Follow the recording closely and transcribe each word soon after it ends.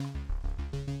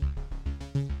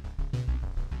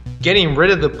getting rid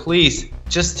of the police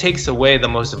just takes away the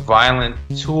most violent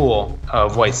tool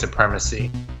of white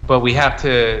supremacy. But we have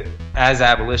to, as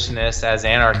abolitionists, as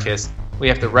anarchists, we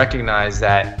have to recognize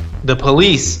that the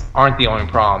police aren't the only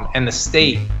problem and the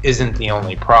state isn't the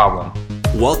only problem.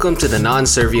 Welcome to the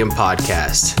Non-Serviam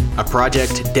Podcast, a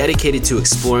project dedicated to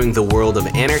exploring the world of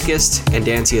anarchist and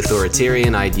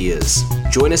anti-authoritarian ideas.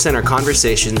 Join us in our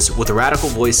conversations with radical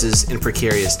voices in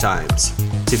precarious times.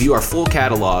 To view our full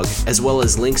catalog, as well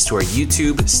as links to our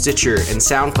YouTube, Stitcher, and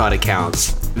SoundCloud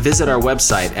accounts, visit our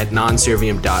website at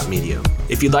nonserviam.media.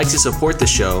 If you'd like to support the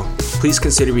show, please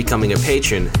consider becoming a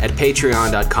patron at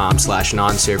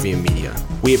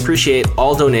patreon.com/nonserviammedia. We appreciate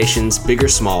all donations, big or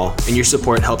small, and your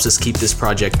support helps us keep this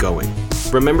project going.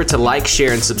 Remember to like,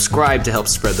 share, and subscribe to help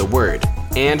spread the word,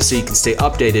 and so you can stay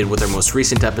updated with our most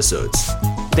recent episodes.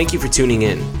 Thank you for tuning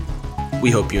in.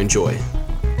 We hope you enjoy.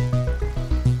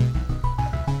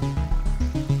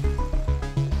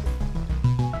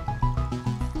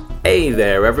 Hey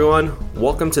there, everyone.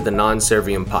 Welcome to the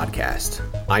Non-Serviam Podcast.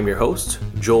 I'm your host,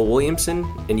 Joel Williamson,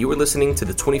 and you are listening to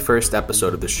the 21st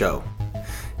episode of the show.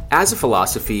 As a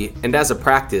philosophy and as a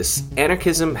practice,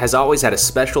 anarchism has always had a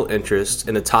special interest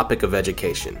in the topic of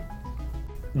education.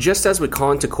 Just as we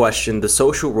call into question the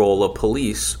social role of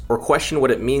police or question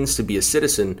what it means to be a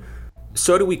citizen,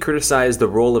 so do we criticize the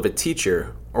role of a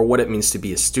teacher or what it means to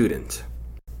be a student.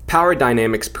 Power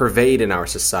dynamics pervade in our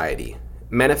society,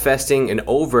 manifesting in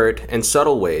overt and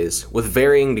subtle ways with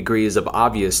varying degrees of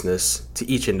obviousness to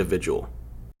each individual.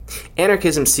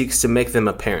 Anarchism seeks to make them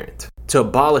apparent, to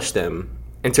abolish them,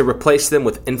 and to replace them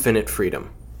with infinite freedom.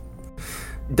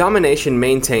 Domination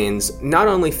maintains not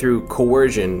only through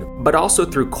coercion, but also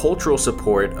through cultural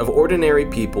support of ordinary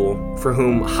people for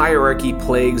whom hierarchy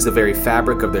plagues the very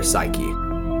fabric of their psyche.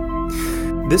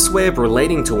 This way of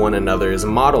relating to one another is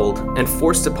modeled and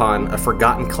forced upon a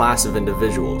forgotten class of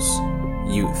individuals,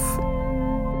 youth.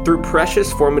 Through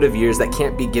precious formative years that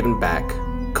can't be given back,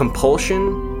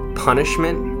 compulsion,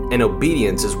 punishment, and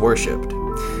obedience is worshipped.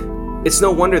 It's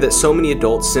no wonder that so many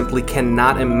adults simply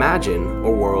cannot imagine a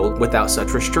world without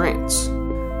such restraints.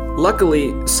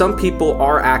 Luckily, some people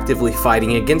are actively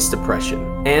fighting against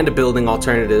oppression and building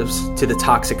alternatives to the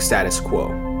toxic status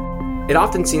quo. It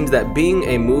often seems that being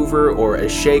a mover or a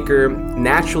shaker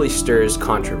naturally stirs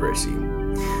controversy.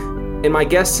 And my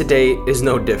guest today is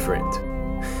no different.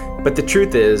 But the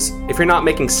truth is, if you're not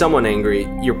making someone angry,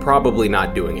 you're probably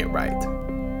not doing it right.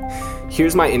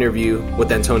 Here's my interview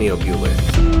with Antonio Buehler.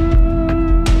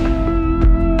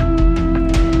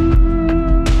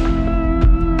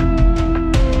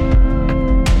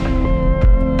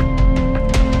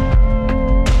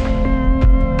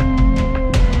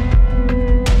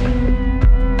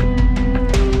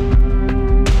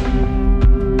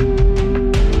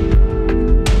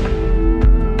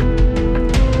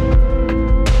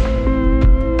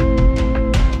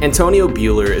 Antonio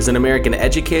Buehler is an American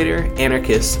educator,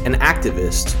 anarchist, and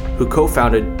activist who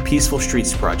co-founded Peaceful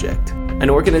Streets Project, an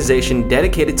organization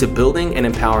dedicated to building and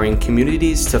empowering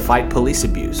communities to fight police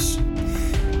abuse.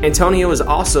 Antonio is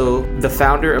also the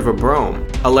founder of Abrome,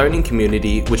 a learning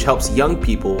community which helps young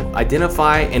people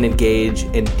identify and engage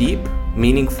in deep,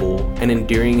 meaningful, and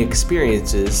enduring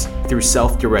experiences through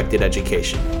self-directed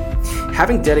education.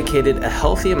 Having dedicated a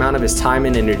healthy amount of his time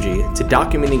and energy to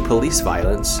documenting police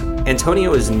violence,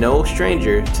 Antonio is no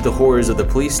stranger to the horrors of the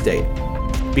police state.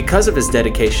 Because of his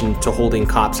dedication to holding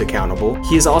cops accountable,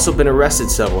 he has also been arrested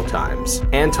several times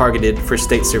and targeted for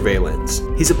state surveillance.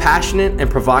 He's a passionate and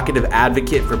provocative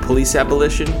advocate for police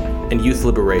abolition and youth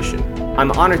liberation.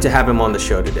 I'm honored to have him on the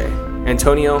show today.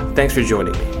 Antonio, thanks for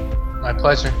joining me. My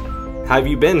pleasure. How have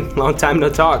you been? Long time no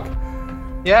talk.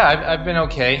 Yeah, I've been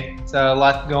okay. It's a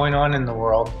lot going on in the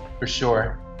world, for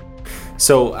sure.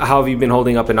 So how have you been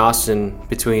holding up in Austin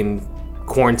between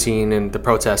quarantine and the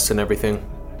protests and everything?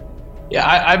 Yeah,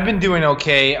 I've been doing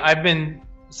okay. I've been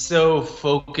so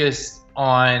focused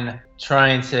on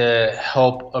trying to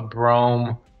help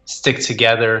Abrome stick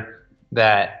together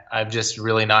that I've just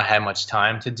really not had much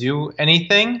time to do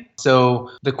anything.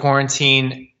 So the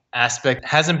quarantine aspect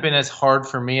hasn't been as hard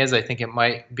for me as I think it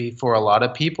might be for a lot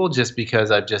of people, just because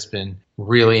I've just been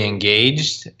really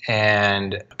engaged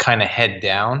and kind of head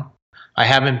down. I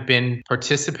haven't been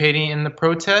participating in the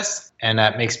protests, and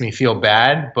that makes me feel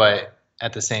bad, but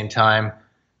at the same time,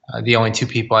 the only two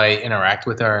people I interact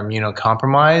with are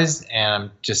immunocompromised, and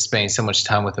I'm just spending so much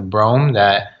time with Abrome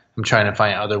that I'm trying to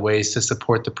find other ways to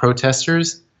support the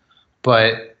protesters.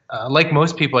 But like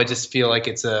most people, I just feel like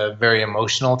it's a very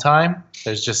emotional time.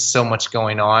 There's just so much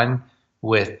going on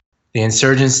with the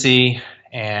insurgency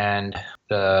and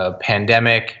the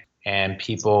pandemic and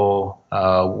people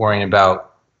worrying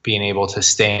about being able to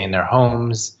stay in their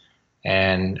homes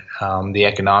and the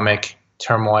economic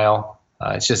turmoil.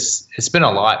 It's been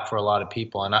a lot for a lot of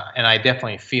people, and I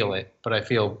definitely feel it, but I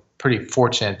feel pretty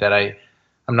fortunate that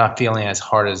I'm not feeling as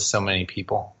hard as so many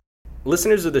people.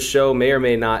 Listeners of the show may or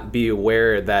may not be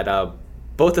aware that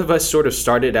both of us sort of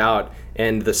started out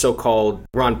in the so-called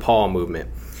Ron Paul movement.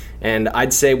 And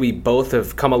I'd say we both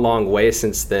have come a long way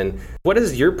since then. What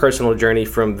does your personal journey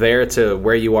from there to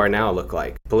where you are now look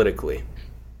like politically?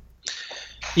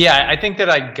 Yeah, I think that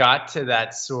I got to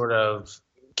that sort of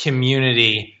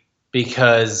community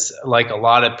because, like a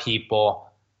lot of people,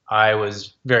 I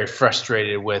was very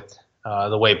frustrated with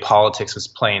the way politics was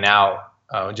playing out.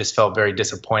 Just felt very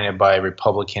disappointed by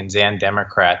Republicans and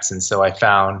Democrats. And so I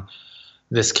found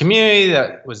this community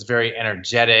that was very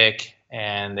energetic,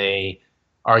 and they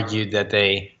argued that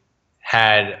they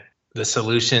had the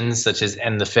solutions, such as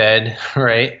end the Fed,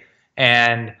 right?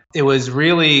 And it was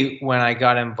really when I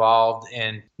got involved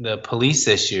in the police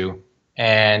issue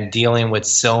and dealing with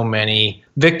so many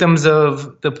victims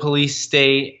of the police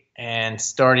state and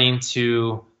starting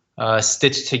to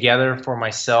stitch together for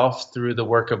myself through the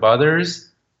work of others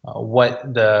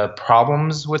what the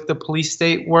problems with the police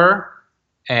state were.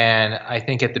 And I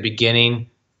think at the beginning,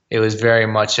 it was very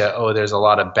much there's a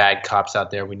lot of bad cops out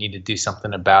there. We need to do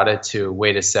something about it, to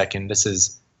wait a second. This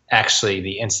is actually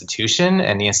the institution,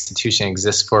 and the institution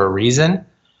exists for a reason.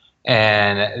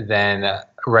 And then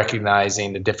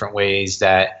recognizing the different ways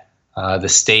that the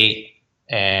state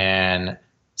and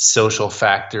social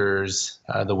factors,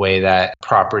 the way that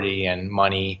property and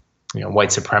money,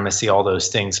 white supremacy, all those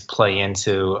things play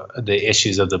into the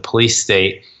issues of the police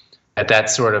state, that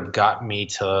sort of got me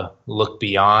to look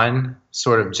beyond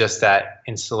sort of just that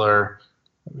insular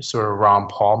sort of Ron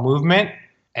Paul movement.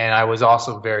 And I was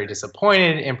also very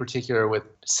disappointed in particular with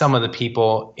some of the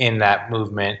people in that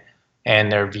movement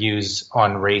and their views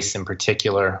on race in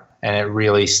particular. And it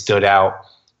really stood out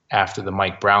after the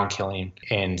Mike Brown killing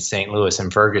in St. Louis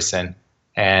and Ferguson.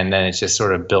 And then it just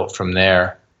sort of built from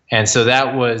there. And so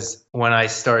that was when I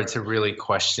started to really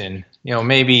question,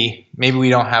 maybe we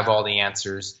don't have all the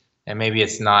answers, and maybe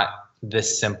it's not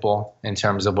this simple in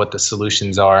terms of what the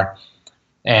solutions are.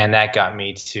 And that got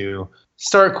me to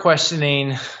start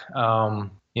questioning,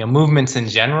 movements in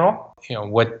general.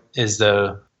 What is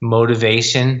the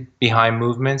motivation behind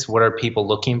movements? What are people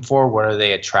looking for? What are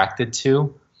they attracted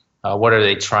to? What are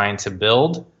they trying to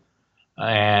build?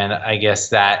 And I guess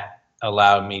that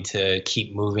allowed me to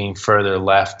keep moving further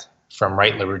left from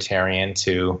right libertarian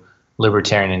to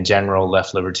libertarian in general,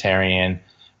 left libertarian,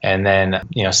 and then,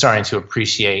 starting to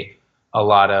appreciate a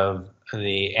lot of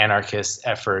the anarchist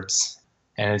efforts.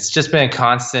 And it's just been a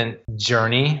constant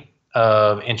journey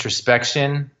of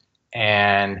introspection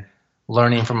and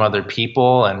learning from other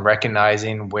people and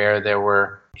recognizing where there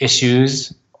were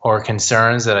issues or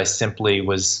concerns that I simply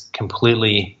was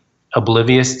completely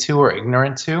oblivious to or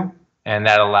ignorant to. And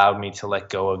that allowed me to let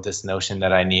go of this notion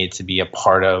that I needed to be a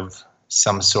part of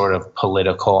some sort of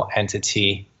political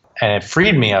entity. And it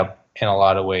freed me up in a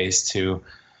lot of ways to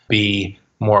be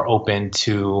more open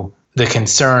to the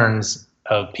concerns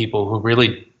of people who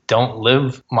really don't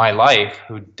live my life,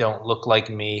 who don't look like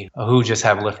me, who just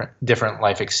have different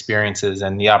life experiences,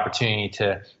 and the opportunity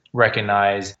to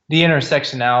recognize the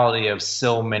intersectionality of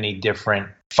so many different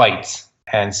fights.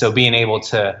 And so being able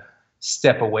to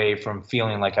step away from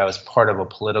feeling like I was part of a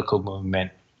political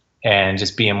movement and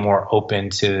just being more open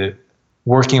to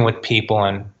working with people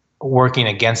and working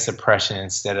against oppression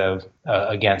instead of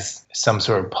against some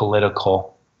sort of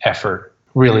political effort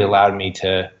really allowed me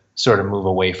to sort of move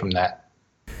away from that.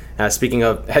 Speaking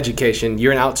of education,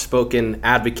 you're an outspoken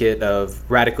advocate of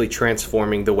radically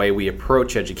transforming the way we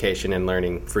approach education and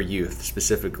learning for youth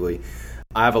specifically.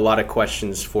 I have a lot of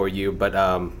questions for you, but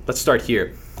let's start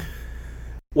here.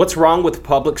 What's wrong with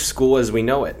public school as we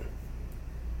know it?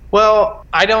 Well,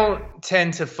 I don't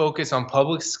tend to focus on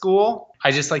public school.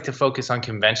 I just like to focus on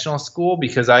conventional school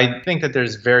because I think that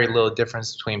there's very little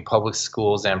difference between public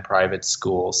schools and private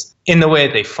schools in the way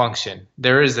they function.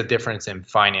 There is a difference in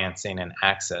financing and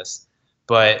access.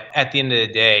 But at the end of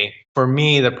the day, for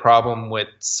me, the problem with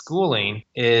schooling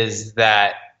is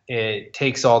that it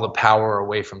takes all the power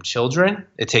away from children.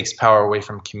 It takes power away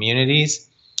from communities.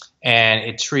 And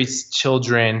it treats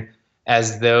children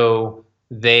as though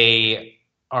they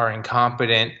are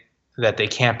incompetent, that they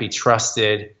can't be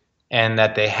trusted, and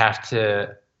that they have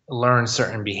to learn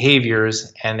certain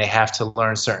behaviors and they have to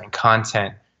learn certain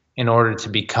content in order to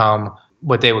become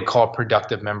what they would call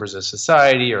productive members of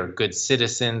society or good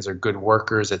citizens or good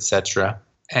workers, etc.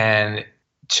 And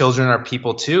children are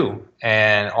people too,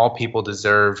 and all people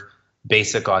deserve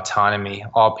basic autonomy.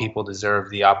 All people deserve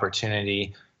the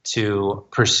opportunity to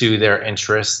pursue their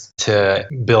interests, to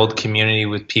build community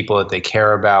with people that they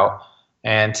care about,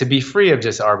 and to be free of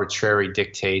just arbitrary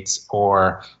dictates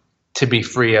or to be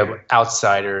free of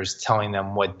outsiders telling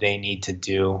them what they need to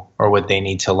do or what they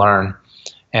need to learn.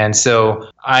 And so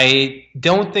I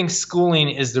don't think schooling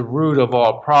is the root of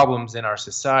all problems in our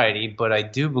society, but I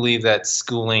do believe that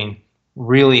schooling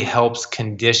really helps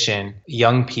condition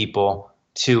young people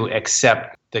to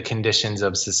accept the conditions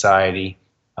of society,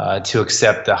 to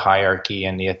accept the hierarchy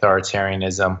and the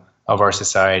authoritarianism of our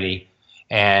society.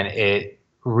 And it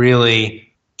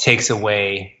really takes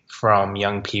away from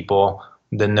young people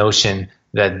the notion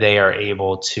that they are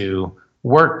able to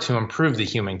work to improve the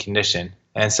human condition.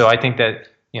 And so I think that,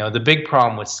 the big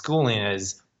problem with schooling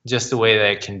is just the way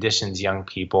that it conditions young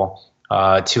people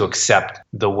to accept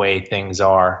the way things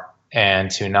are and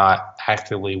to not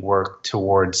actively work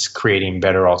towards creating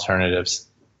better alternatives.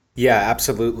 Yeah,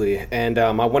 absolutely. And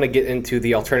I want to get into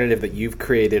the alternative that you've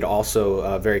created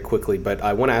also very quickly, but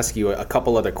I want to ask you a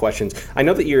couple other questions. I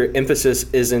know that your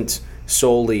emphasis isn't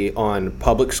solely on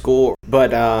public school,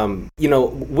 but,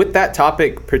 with that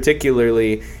topic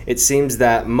particularly, it seems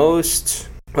that most,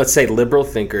 let's say, liberal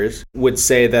thinkers would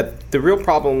say that the real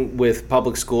problem with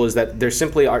public school is that there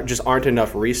simply aren't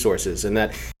enough resources, and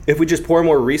that if we just pour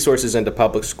more resources into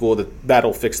public school,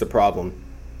 that'll fix the problem.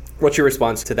 What's your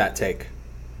response to that take?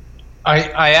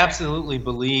 I absolutely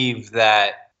believe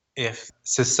that if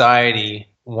society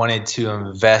wanted to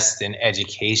invest in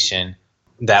education,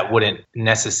 that wouldn't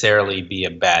necessarily be a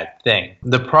bad thing.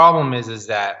 The problem is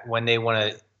that when they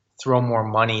want to throw more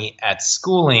money at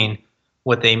schooling,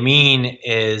 what they mean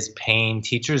is paying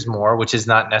teachers more, which is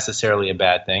not necessarily a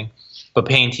bad thing, but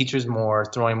paying teachers more,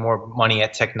 throwing more money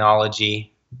at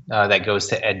technology that goes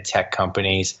to ed tech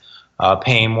companies,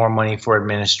 paying more money for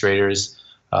administrators,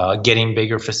 getting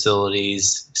bigger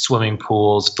facilities, swimming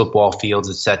pools, football fields,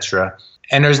 etc.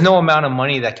 And there's no amount of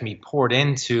money that can be poured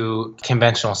into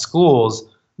conventional schools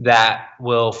that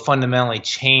will fundamentally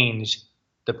change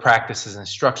the practices and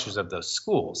structures of those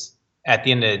schools. At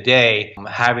the end of the day,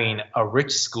 having a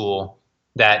rich school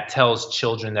that tells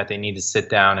children that they need to sit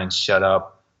down and shut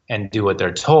up and do what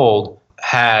they're told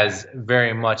has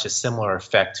very much a similar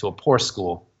effect to a poor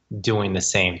school doing the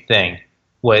same thing.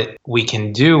 What we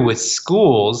can do with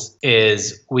schools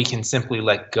is we can simply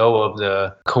let go of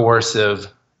the coercive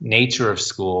nature of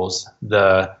schools,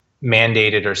 the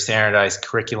mandated or standardized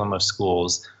curriculum of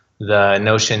schools, the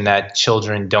notion that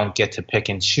children don't get to pick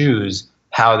and choose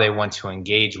how they want to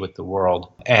engage with the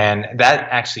world. And that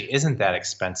actually isn't that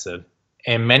expensive.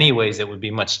 In many ways, it would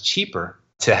be much cheaper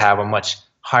to have a much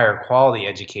higher quality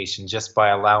education just by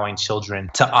allowing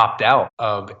children to opt out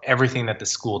of everything that the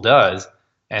school does,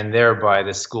 and thereby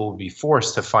the school would be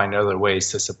forced to find other ways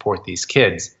to support these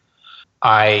kids.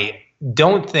 I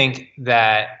don't think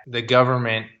that the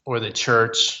government or the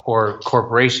church or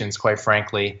corporations, quite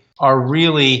frankly, are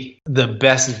really the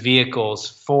best vehicles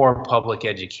for public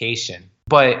education.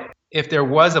 But if there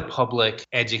was a public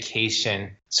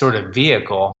education sort of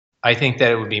vehicle, I think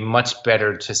that it would be much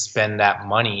better to spend that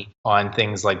money on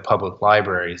things like public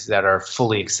libraries that are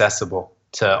fully accessible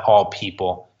to all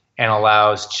people and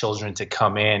allows children to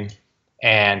come in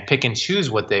and pick and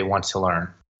choose what they want to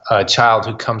learn. A child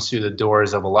who comes through the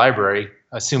doors of a library,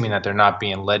 assuming that they're not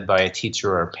being led by a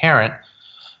teacher or a parent,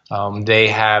 they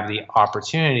have the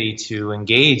opportunity to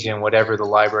engage in whatever the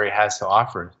library has to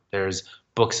offer. There's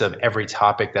books of every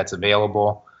topic that's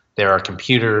available. There are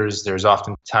computers. There's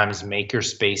oftentimes maker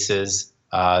spaces.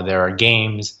 There are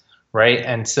games, right?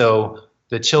 And so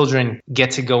the children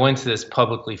get to go into this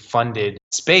publicly funded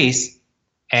space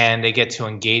and they get to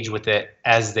engage with it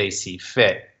as they see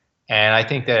fit. And I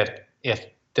think that if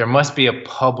there must be a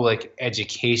public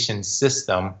education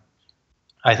system,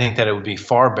 I think that it would be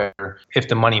far better if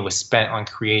the money was spent on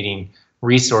creating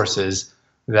resources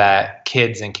that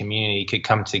kids and community could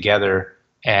come together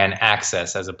and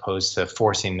access, as opposed to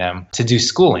forcing them to do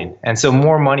schooling. And so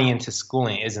more money into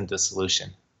schooling isn't the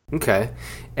solution. Okay.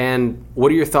 And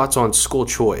what are your thoughts on school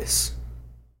choice?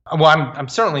 Well, I'm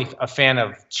certainly a fan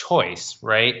of choice,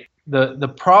 right?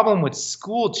 The problem with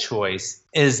school choice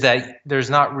is that there's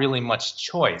not really much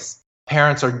choice.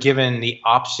 Parents are given the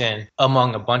option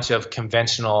among a bunch of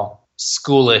conventional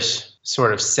schoolish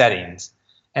sort of settings.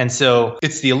 And so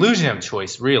it's the illusion of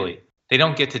choice, really. They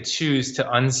don't get to choose to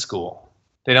unschool.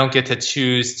 They don't get to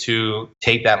choose to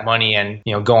take that money and,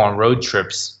 go on road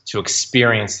trips to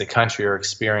experience the country or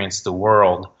experience the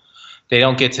world. They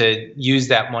don't get to use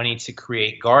that money to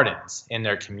create gardens in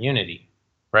their community,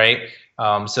 right?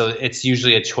 So it's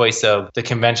usually a choice of the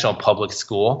conventional public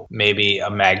school, maybe a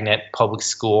magnet public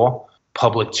school,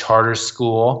 public charter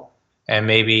school, and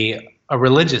maybe a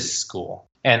religious school.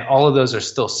 And all of those are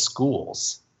still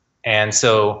schools. And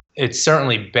so it's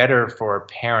certainly better for a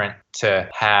parent to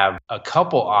have a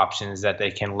couple options that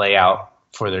they can lay out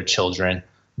for their children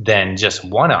than just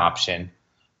one option.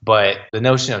 But the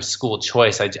notion of school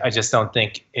choice, I just don't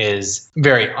think is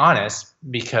very honest,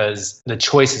 because the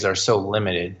choices are so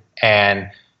limited.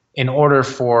 And in order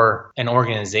for an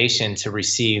organization to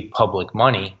receive public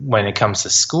money when it comes to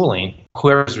schooling,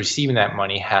 whoever's receiving that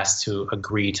money has to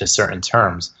agree to certain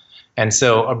terms. And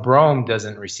so a Brome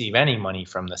doesn't receive any money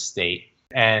from the state.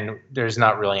 And there's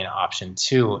not really an option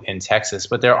 2 in Texas,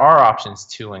 but there are options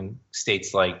 2 in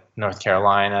states like North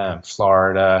Carolina and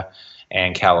Florida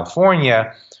and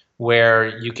California,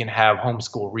 where you can have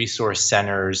homeschool resource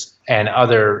centers and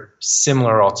other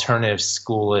similar alternative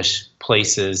schoolish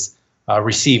places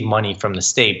receive money from the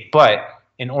state. But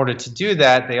in order to do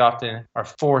that, they often are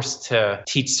forced to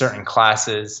teach certain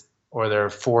classes, or they're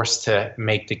forced to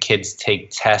make the kids take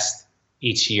tests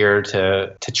each year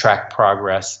to track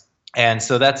progress. And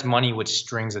so that's money with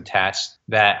strings attached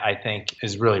that I think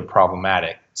is really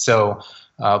problematic. So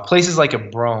places like a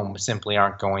Brome simply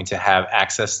aren't going to have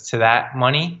access to that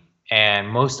money. And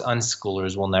most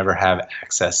unschoolers will never have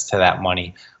access to that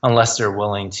money unless they're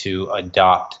willing to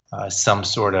adopt some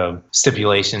sort of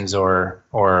stipulations or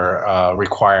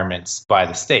requirements by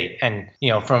the state. And,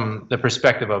 from the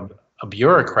perspective of a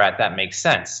bureaucrat, that makes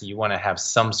sense. You want to have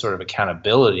some sort of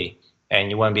accountability, and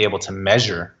you want to be able to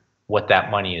measure what that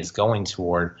money is going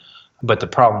toward. But the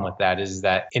problem with that is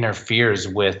that interferes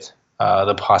with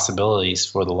the possibilities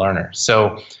for the learner.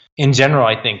 So in general,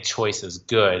 I think choice is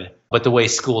good, but the way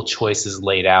school choice is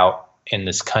laid out in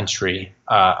this country,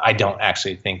 I don't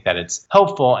actually think that it's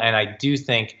helpful. And I do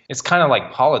think it's kind of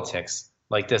like politics,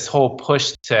 like this whole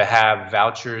push to have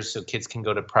vouchers so kids can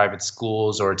go to private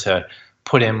schools or to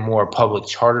put in more public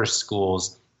charter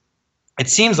schools. It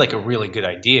seems like a really good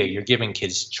idea. You're giving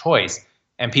kids choice,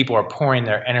 and people are pouring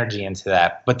their energy into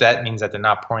that. But that means that they're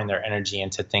not pouring their energy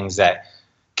into things that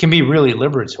can be really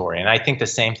liberatory. And I think the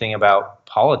same thing about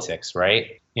politics,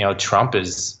 right? Trump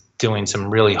is doing some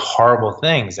really horrible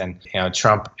things, and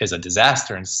Trump is a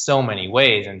disaster in so many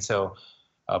ways. And so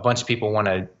a bunch of people want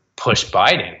to push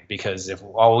Biden, because if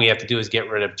all we have to do is get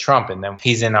rid of Trump, and then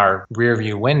he's in our rear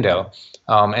view window.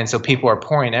 And so people are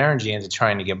pouring energy into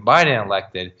trying to get Biden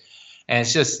elected. And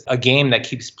it's just a game that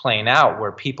keeps playing out,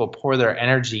 where people pour their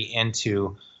energy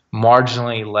into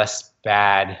marginally less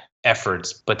bad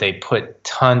efforts, but they put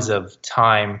tons of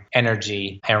time,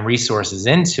 energy, and resources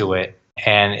into it.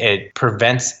 And it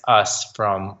prevents us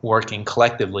from working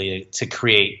collectively to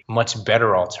create much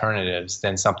better alternatives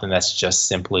than something that's just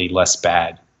simply less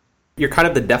bad. You're kind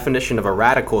of the definition of a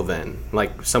radical then,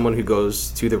 like someone who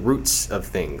goes to the roots of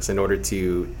things in order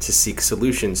to seek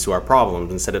solutions to our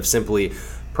problems instead of simply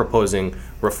proposing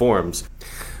reforms.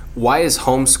 Why is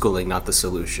homeschooling not the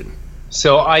solution?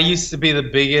 So I used to be the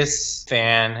biggest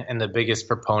fan and the biggest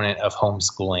proponent of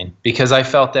homeschooling, because I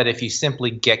felt that if you simply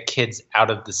get kids out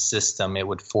of the system, it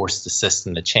would force the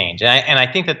system to change. And I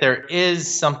think that there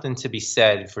is something to be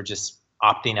said for just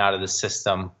opting out of the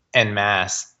system en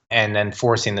masse and then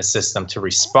forcing the system to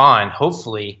respond,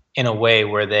 hopefully in a way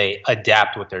where they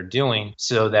adapt what they're doing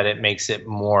so that it makes it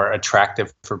more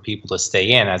attractive for people to stay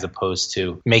in, as opposed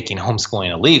to making homeschooling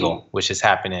illegal, which has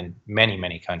happened in many,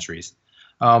 many countries.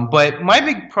 But my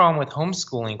big problem with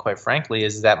homeschooling, quite frankly,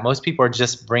 is that most people are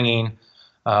just bringing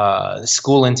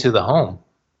school into the home,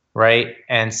 right?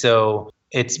 And so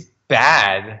it's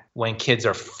bad when kids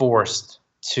are forced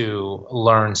to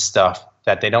learn stuff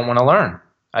that they don't want to learn.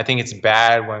 I think it's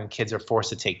bad when kids are forced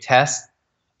to take tests.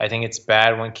 I think it's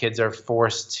bad when kids are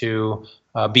forced to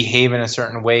behave in a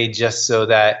certain way just so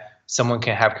that someone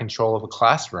can have control of a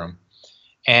classroom.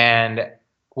 And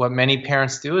what many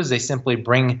parents do is they simply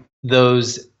bring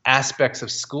those aspects of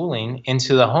schooling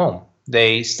into the home.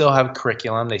 They still have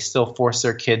curriculum. They still force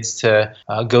their kids to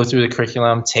go through the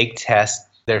curriculum, take tests.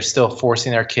 They're still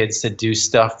forcing their kids to do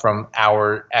stuff from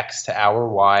hour X to hour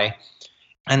Y.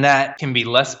 And that can be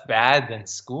less bad than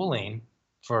schooling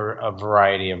for a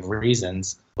variety of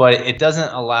reasons. But it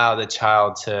doesn't allow the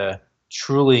child to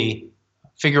truly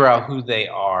figure out who they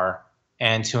are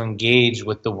and to engage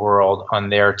with the world on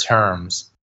their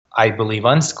terms. I believe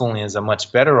unschooling is a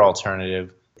much better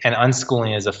alternative, and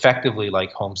unschooling is effectively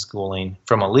like homeschooling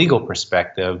from a legal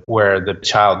perspective, where the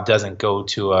child doesn't go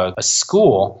to a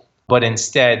school, but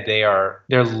instead they're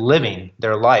living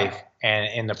their life,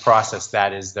 and in the process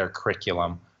that is their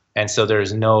curriculum. And so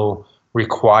there's no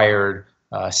required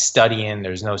studying.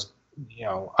 There's no,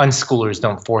 unschoolers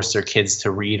don't force their kids to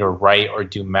read or write or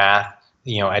do math,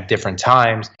 at different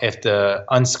times. If the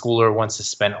unschooler wants to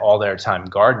spend all their time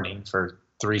gardening for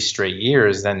 3 straight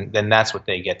years, then that's what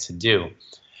they get to do.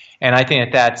 And I think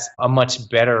that that's a much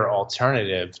better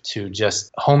alternative to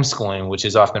just homeschooling, which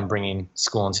is often bringing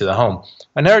school into the home.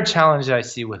 Another challenge that I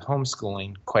see with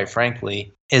homeschooling, quite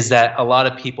frankly, is that a lot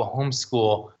of people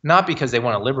homeschool not because they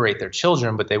want to liberate their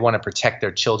children, but they want to protect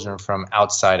their children from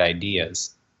outside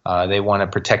ideas. They want to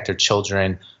protect their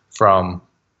children from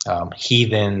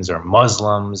heathens or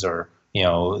Muslims or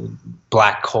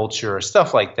black culture or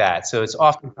stuff like that. So it's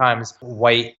oftentimes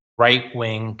white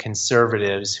right-wing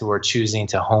conservatives who are choosing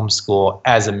to homeschool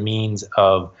as a means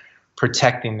of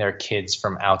protecting their kids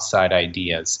from outside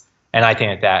ideas. And I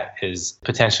think that is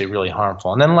potentially really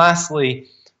harmful. And then lastly,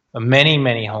 many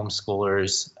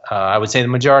homeschoolers, I would say the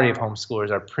majority of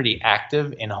homeschoolers are pretty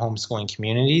active in homeschooling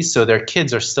communities. So their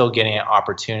kids are still getting an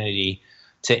opportunity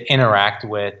to interact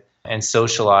with and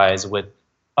socialize with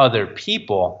other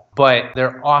people, but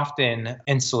they're often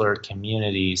insular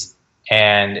communities.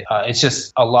 And it's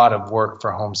just a lot of work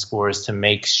for homeschoolers to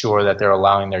make sure that they're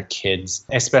allowing their kids,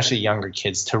 especially younger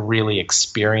kids, to really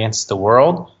experience the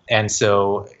world. And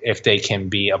so if they can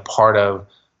be a part of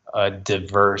a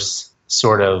diverse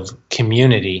sort of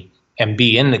community and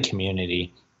be in the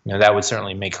community, that would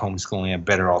certainly make homeschooling a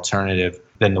better alternative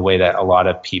than the way that a lot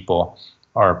of people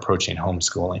are approaching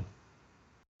homeschooling.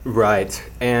 Right.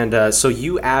 And so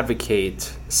you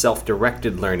advocate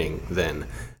self-directed learning then.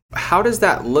 How does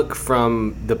that look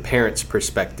from the parent's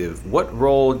perspective? What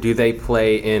role do they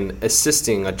play in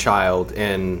assisting a child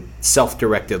in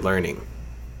self-directed learning?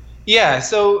 Yeah,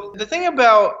 so the thing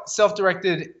about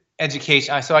self-directed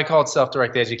education, so I call it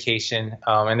self-directed education,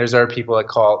 and there's other people that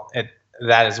call it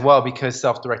that as well, because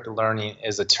self-directed learning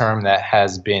is a term that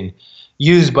has been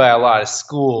used by a lot of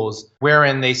schools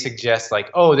wherein they suggest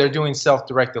they're doing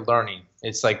self-directed learning.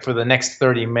 It's like for the next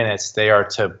 30 minutes they are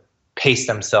to pace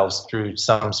themselves through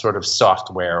some sort of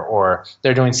software, or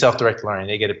they're doing self-directed learning.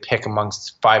 They get to pick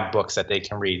amongst 5 books that they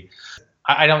can read.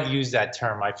 I don't use that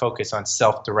term. I focus on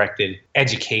self-directed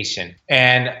education.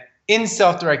 And in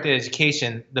self-directed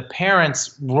education, the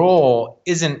parent's role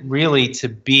isn't really to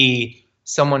be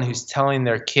someone who's telling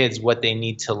their kids what they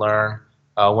need to learn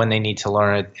when they need to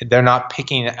learn it. They're not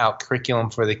picking out curriculum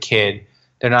for the kid.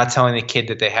 They're not telling the kid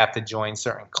that they have to join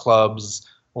certain clubs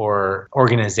or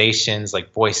organizations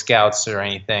like Boy Scouts or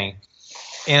anything.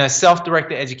 In a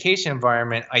self-directed education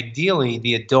environment, ideally,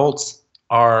 the adults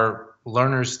are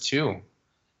learners too.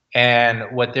 And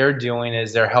what they're doing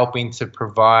is they're helping to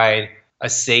provide a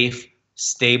safe,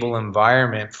 stable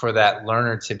environment for that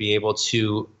learner to be able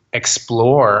to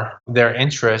explore their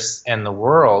interests and the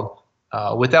world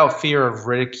without fear of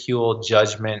ridicule,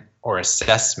 judgment, or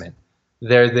assessment.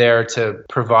 They're there to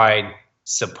provide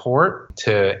support,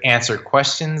 to answer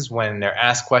questions when they're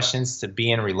asked questions, to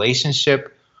be in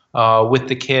relationship with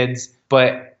the kids.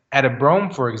 But at a Brome,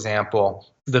 for example,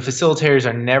 the facilitators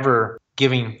are never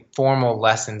giving formal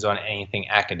lessons on anything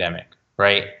academic,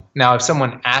 right? Now, if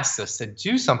someone asked us to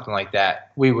do something like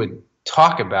that, we would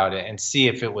talk about it and see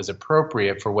if it was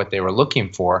appropriate for what they were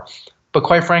looking for. But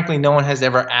quite frankly, no one has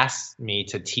ever asked me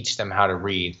to teach them how to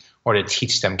read or to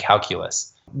teach them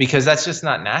calculus, because that's just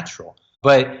not natural.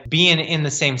 But being in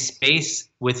the same space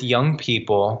with young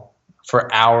people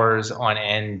for hours on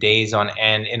end, days on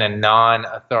end, in a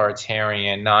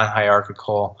non-authoritarian,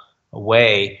 non-hierarchical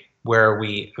way where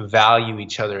we value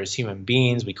each other as human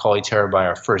beings, we call each other by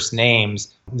our first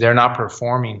names, they're not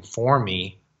performing for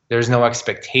me. There's no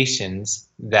expectations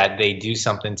that they do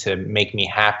something to make me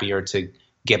happy or to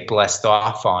get blessed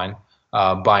off on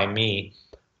by me.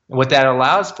 What that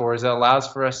allows for is it allows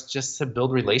for us just to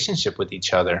build relationship with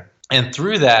each other. And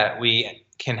through that, we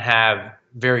can have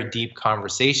very deep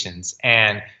conversations.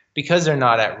 And because they're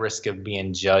not at risk of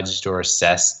being judged or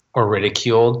assessed or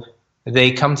ridiculed,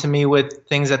 they come to me with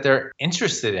things that they're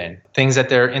interested in, things that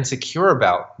they're insecure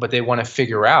about, but they want to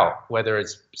figure out, whether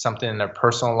it's something in their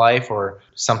personal life or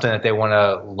something that they want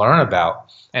to learn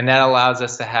about. And that allows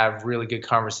us to have really good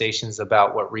conversations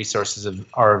about what resources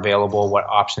are available, what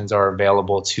options are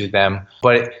available to them.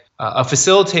 But a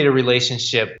facilitator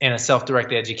relationship in a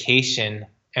self-directed education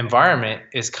environment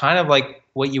is kind of like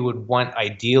what you would want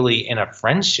ideally in a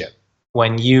friendship.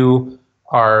 When you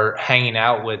are hanging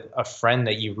out with a friend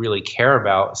that you really care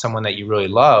about, someone that you really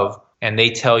love, and they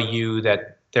tell you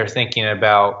that they're thinking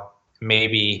about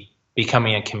maybe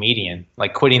becoming a comedian,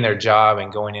 like quitting their job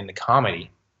and going into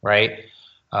comedy, right?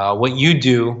 What you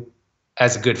do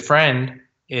as a good friend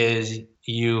is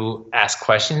you ask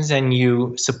questions and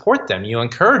you support them, you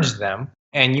encourage them,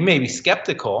 and you may be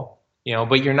skeptical,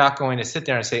 but you're not going to sit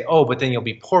there and say, oh, but then you'll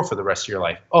be poor for the rest of your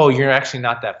life. Oh, you're actually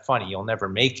not that funny. You'll never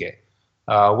make it.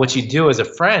 What you do as a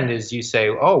friend is you say,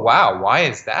 oh, wow, why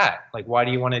is that? Like, why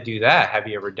do you want to do that? Have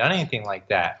you ever done anything like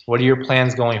that? What are your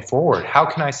plans going forward? How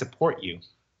can I support you?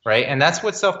 Right? And that's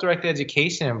what self-directed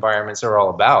education environments are all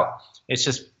about. It's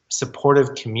just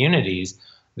supportive communities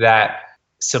that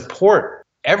support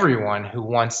everyone who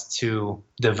wants to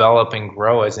develop and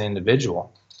grow as an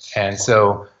individual. And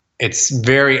so it's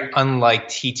very unlike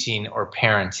teaching or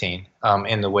parenting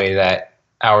in the way that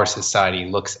our society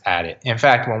looks at it. In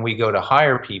fact, when we go to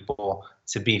hire people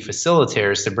to be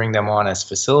facilitators, to bring them on as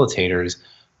facilitators,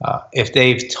 if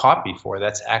they've taught before,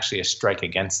 that's actually a strike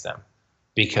against them.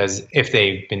 Because if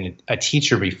they've been a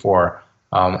teacher before,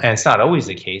 and it's not always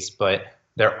the case, but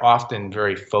they're often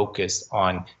very focused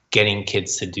on getting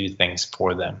kids to do things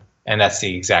for them. And that's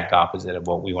the exact opposite of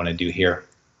what we want to do here.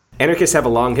 Anarchists have a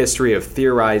long history of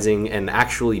theorizing and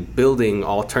actually building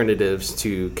alternatives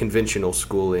to conventional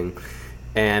schooling.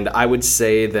 And I would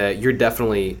say that you're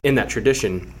definitely in that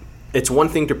tradition. It's one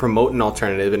thing to promote an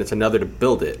alternative and it's another to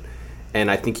build it. And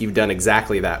I think you've done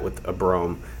exactly that with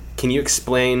Abrome. Can you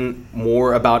explain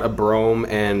more about Abrome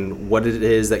and what it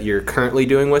is that you're currently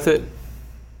doing with it?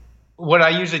 What I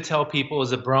usually tell people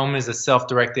is Abrome is a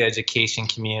self-directed education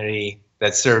community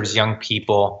that serves young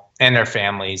people and their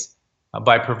families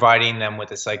by providing them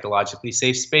with a psychologically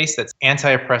safe space that's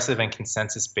anti-oppressive and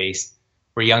consensus-based,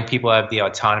 where young people have the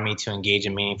autonomy to engage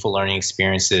in meaningful learning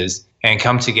experiences and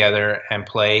come together and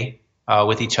play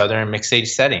with each other in mixed-age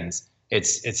settings.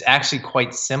 It's actually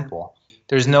quite simple.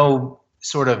 There's no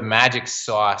sort of magic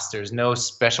sauce. There's no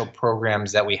special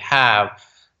programs that we have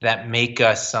that make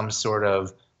us some sort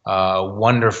of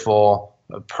wonderful,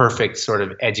 perfect sort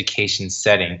of education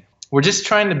setting. We're just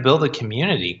trying to build a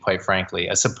community, quite frankly,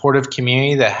 a supportive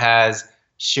community that has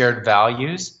shared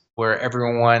values where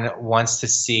everyone wants to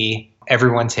see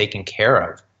everyone taken care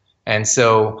of. And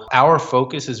so our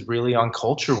focus is really on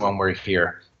culture when we're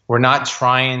here. We're not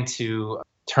trying to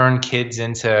turn kids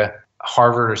into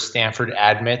Harvard or Stanford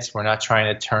admits. We're not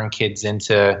trying to turn kids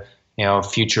into,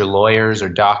 future lawyers or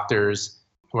doctors.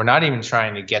 We're not even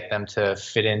trying to get them to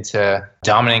fit into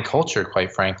dominant culture,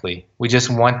 quite frankly. We just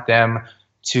want them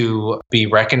to be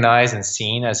recognized and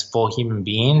seen as full human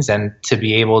beings and to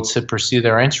be able to pursue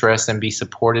their interests and be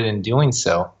supported in doing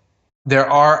so. There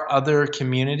are other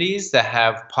communities that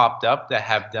have popped up that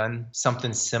have done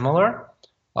something similar.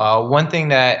 One thing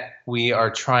that we are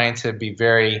trying to be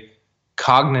very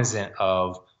cognizant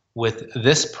of with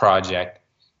this project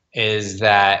is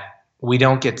that we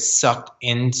don't get sucked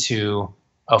into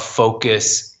a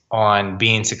focus on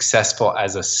being successful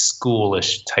as a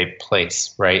schoolish type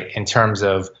place, right? In terms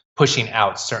of pushing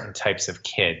out certain types of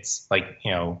kids, like,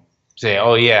 say,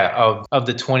 oh yeah, of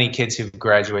the 20 kids who've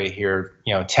graduated here,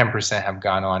 10% have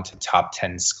gone on to top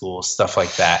 10 schools, stuff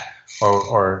like that.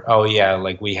 Or oh yeah,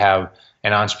 like we have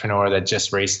an entrepreneur that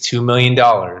just raised $2 million.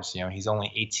 He's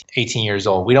only 18 years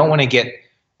old. We don't want to get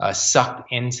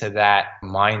sucked into that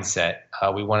mindset.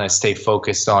 We want to stay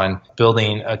focused on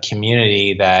building a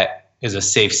community that is a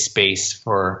safe space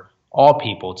for all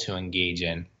people to engage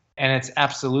in. And it's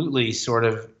absolutely sort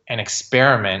of an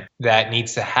experiment that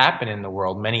needs to happen in the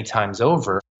world many times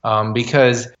over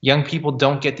because young people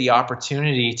don't get the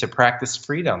opportunity to practice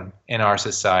freedom in our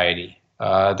society.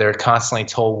 They're constantly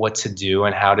told what to do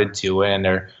and how to do it, and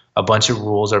a bunch of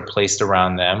rules are placed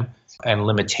around them and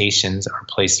limitations are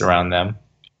placed around them.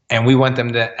 And we want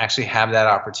them to actually have that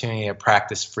opportunity to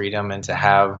practice freedom and to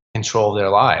have control of their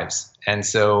lives. And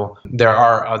so there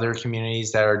are other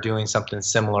communities that are doing something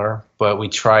similar, but we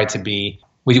try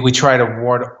to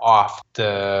ward off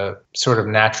the sort of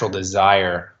natural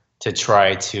desire to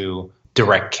try to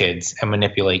direct kids and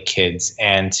manipulate kids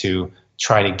and to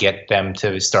try to get them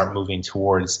to start moving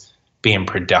towards being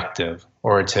productive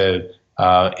or to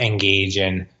engage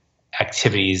in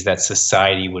activities that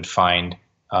society would find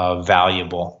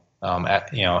valuable,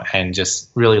 and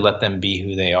just really let them be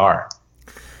who they are.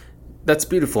 That's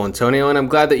beautiful, Antonio, and I'm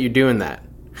glad that you're doing that.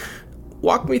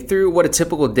 Walk me through what a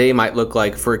typical day might look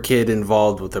like for a kid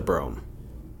involved with Abrome.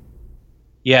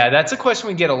 Yeah, that's a question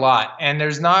we get a lot, and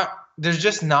there's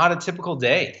just not a typical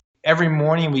day. Every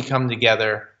morning we come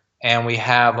together and we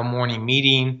have a morning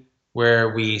meeting where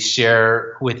we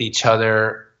share with each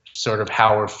other sort of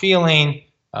how we're feeling,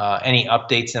 any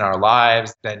updates in our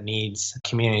lives that needs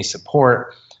community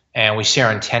support, and we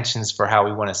share intentions for how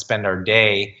we want to spend our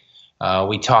day.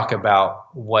 We talk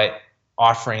about what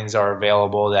offerings are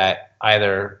available that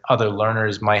either other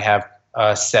learners might have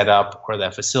set up or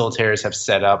that facilitators have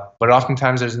set up, but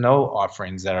oftentimes there's no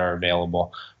offerings that are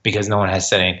available because no one has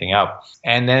set anything up.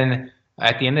 And then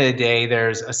at the end of the day,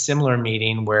 there's a similar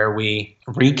meeting where we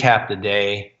recap the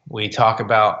day. We talk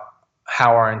about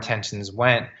how our intentions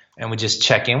went, and we just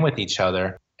check in with each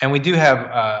other. And we do have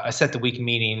a set the week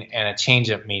meeting and a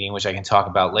change up meeting, which I can talk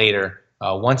about later,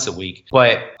 once a week.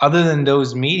 But other than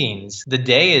those meetings, the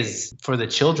day is for the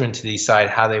children to decide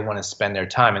how they want to spend their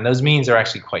time. And those meetings are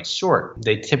actually quite short.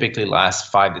 They typically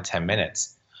last 5 to 10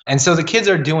 minutes. And so the kids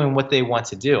are doing what they want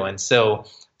to do. And so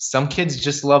some kids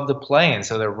just love to play, and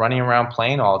so they're running around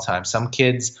playing all the time. Some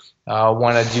kids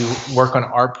want to do work on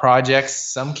art projects.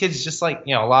 Some kids, just like,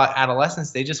 a lot of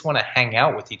adolescents, they just want to hang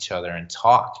out with each other and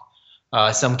talk.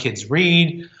 Some kids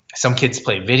read, some kids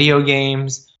play video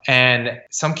games, and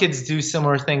some kids do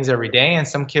similar things every day, and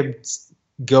some kids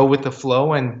go with the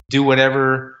flow and do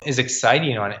whatever is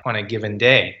exciting on a given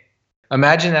day.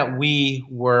 Imagine that we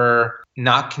were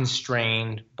not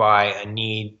constrained by a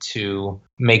need to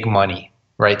make money,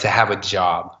 right, to have a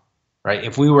job, right?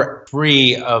 If we were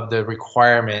free of the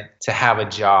requirement to have a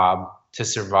job to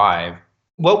survive,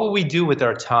 what would we do with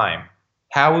our time?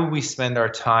 How would we spend our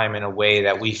time in a way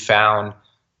that we found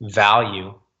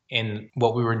value in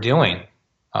what we were doing?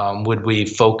 Would we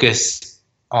focus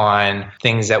on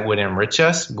things that would enrich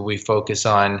us? Would we focus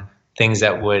on things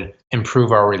that would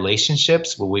improve our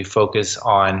relationships? Would we focus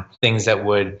on things that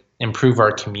would improve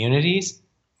our communities?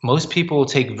 Most people will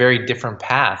take very different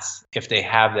paths if they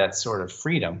have that sort of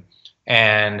freedom.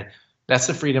 And that's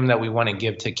the freedom that we want to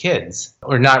give to kids,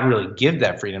 or not really give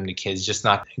that freedom to kids, just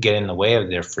not get in the way of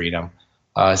their freedom.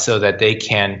 So that they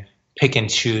can pick and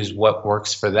choose what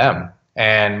works for them.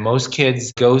 And most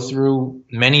kids go through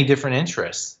many different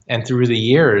interests, and through the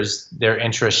years, their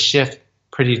interests shift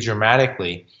pretty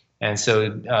dramatically. And so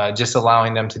just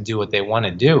allowing them to do what they want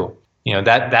to do,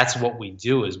 that's what we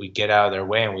do, is we get out of their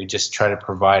way and we just try to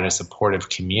provide a supportive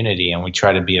community, and we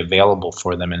try to be available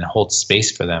for them and hold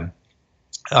space for them.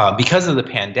 Because of the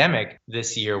pandemic,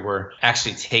 this year we're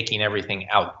actually taking everything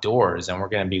outdoors, and we're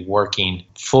going to be working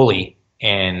fully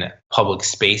in public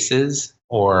spaces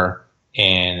or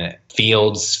in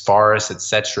fields, forests,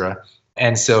 etc.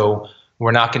 And so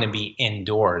we're not going to be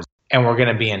indoors, and we're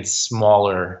going to be in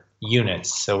smaller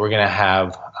units. So we're going to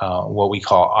have what we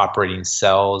call operating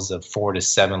cells of 4 to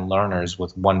 7 learners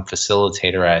with one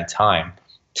facilitator at a time,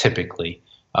 typically.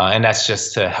 And that's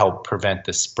just to help prevent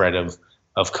the spread of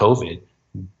COVID,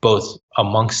 both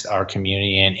amongst our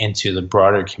community and into the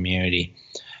broader community.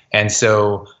 And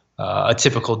so a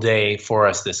typical day for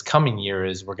us this coming year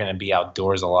is we're going to be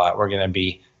outdoors a lot. We're going to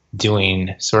be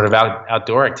doing sort of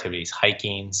outdoor activities,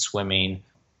 hiking, swimming,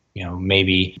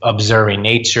 maybe observing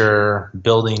nature,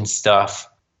 building stuff,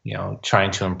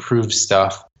 trying to improve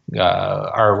stuff.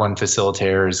 Our one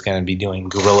facilitator is going to be doing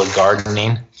guerrilla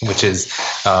gardening, which is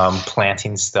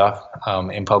planting stuff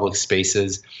in public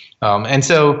spaces. And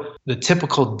so the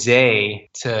typical day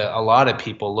to a lot of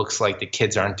people looks like the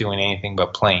kids aren't doing anything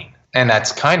but playing. And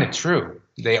that's kind of true.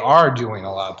 They are doing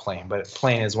a lot of playing, but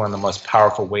playing is one of the most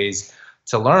powerful ways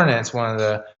to learn. And it's one of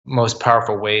the most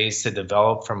powerful ways to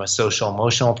develop from a social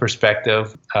emotional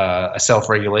perspective, a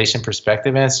self-regulation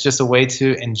perspective. And it's just a way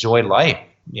to enjoy life.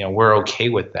 We're okay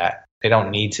with that. They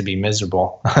don't need to be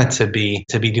miserable to be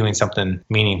doing something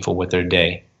meaningful with their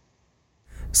day.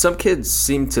 Some kids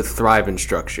seem to thrive in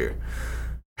structure.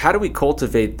 How do we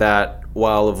cultivate that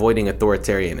while avoiding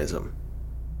authoritarianism?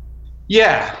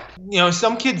 Yeah,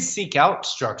 some kids seek out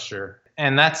structure,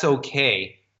 and that's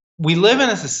okay. We live in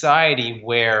a society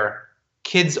where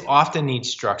kids often need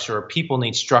structure, or people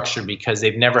need structure, because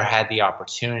they've never had the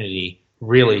opportunity,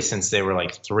 really, since they were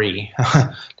like 3.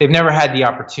 They've never had the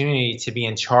opportunity to be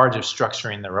in charge of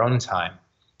structuring their own time.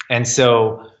 And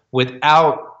so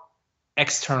without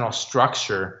external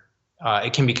structure,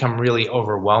 it can become really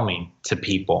overwhelming to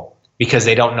people, because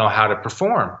they don't know how to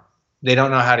perform. They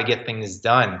don't know how to get things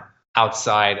done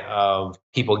outside of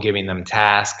people giving them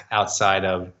tasks, outside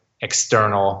of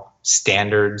external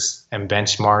standards and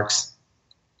benchmarks.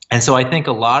 And so I think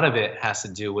a lot of it has to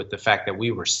do with the fact that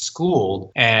we were schooled,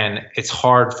 and it's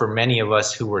hard for many of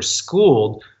us who were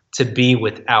schooled to be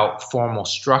without formal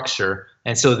structure.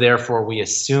 And so therefore we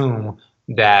assume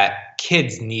that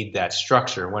kids need that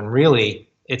structure, when really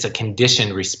it's a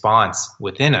conditioned response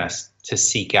within us to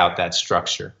seek out that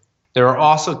structure. There are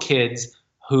also kids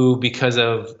who, because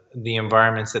of the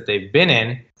environments that they've been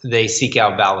in, they seek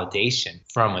out validation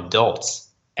from adults.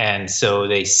 And so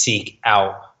they seek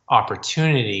out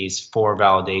opportunities for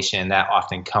validation. That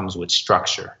often comes with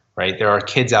structure, right? There are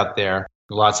kids out there,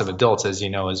 lots of adults, as you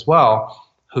know as well,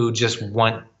 who just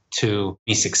want to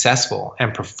be successful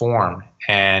and perform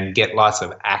and get lots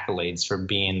of accolades for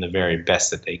being the very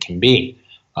best that they can be.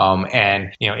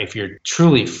 And if you're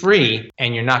truly free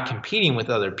and you're not competing with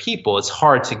other people, it's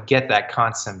hard to get that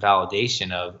constant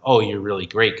validation of, oh, you're really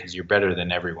great because you're better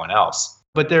than everyone else.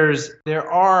 But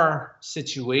there are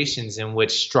situations in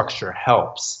which structure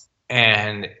helps.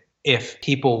 And if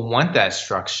people want that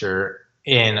structure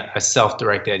in a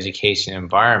self-directed education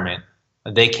environment,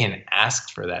 they can ask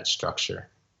for that structure.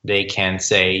 They can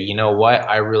say, you know what,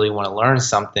 I really want to learn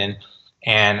something,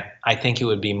 and I think it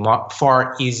would be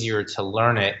far easier to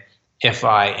learn it if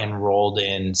I enrolled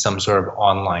in some sort of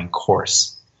online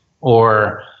course.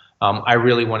 Or I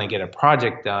really want to get a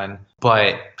project done,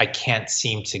 but I can't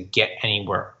seem to get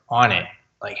anywhere on it.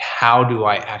 Like, how do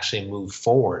I actually move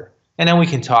forward? And then we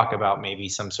can talk about maybe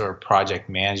some sort of project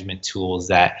management tools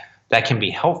that can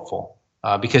be helpful,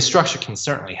 because structure can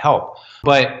certainly help.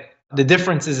 But the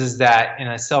difference is that in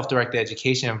a self-directed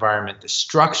education environment, the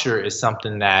structure is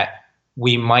something that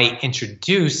we might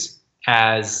introduce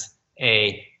as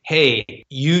a, hey,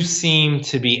 you seem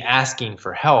to be asking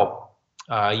for help.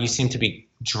 You seem to be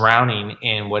drowning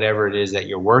in whatever it is that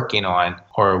you're working on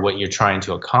or what you're trying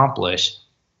to accomplish.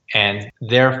 And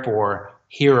therefore,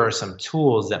 here are some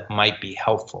tools that might be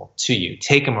helpful to you.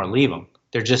 Take them or leave them.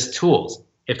 They're just tools.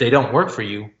 If they don't work for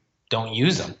you, don't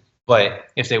use them. But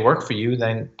if they work for you,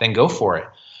 then go for it.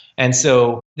 And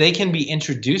so they can be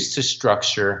introduced to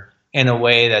structure in a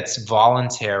way that's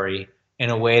voluntary, in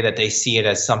a way that they see it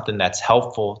as something that's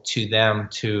helpful to them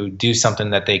to do something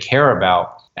that they care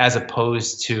about, as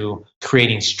opposed to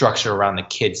creating structure around the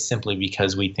kid simply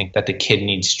because we think that the kid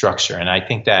needs structure. And I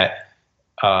think that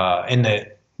in the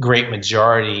great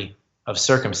majority of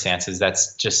circumstances,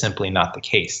 that's just simply not the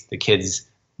case. The kids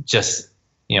just,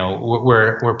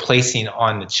 we're placing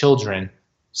on the children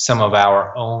some of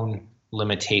our own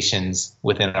limitations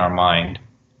within our mind.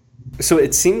 So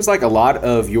it seems like a lot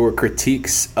of your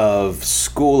critiques of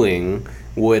schooling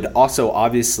would also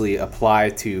obviously apply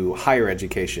to higher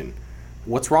education.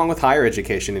 What's wrong with higher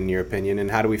education, in your opinion, and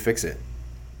how do we fix it?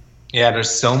 Yeah, there's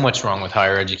so much wrong with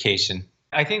higher education.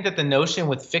 I think that the notion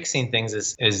with fixing things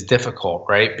is difficult,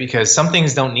 right? Because some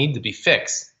things don't need to be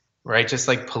fixed, right? Just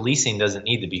like policing doesn't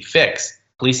need to be fixed.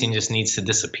 Policing just needs to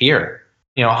disappear.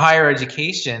 Higher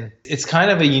education, it's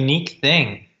kind of a unique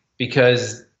thing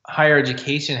because higher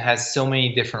education has so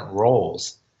many different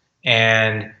roles.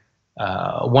 And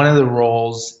one of the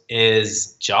roles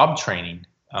is job training.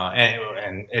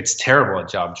 And it's terrible at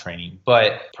job training.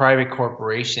 But private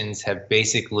corporations have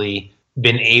basically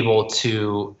been able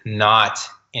to not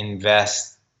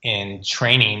invest in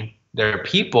training their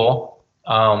people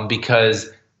because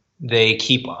they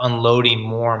keep unloading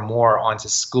more and more onto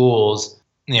schools.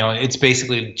 It's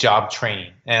basically job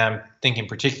training. And I'm thinking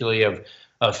particularly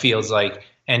of fields like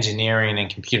engineering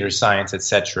and computer science, et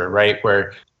cetera, right?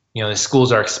 Where, the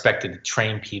schools are expected to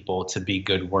train people to be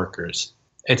good workers.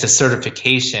 It's a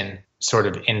certification sort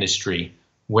of industry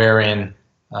wherein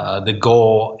the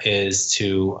goal is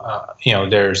to,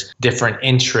 there's different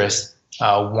interests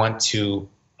want to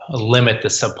limit the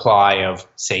supply of,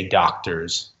 say,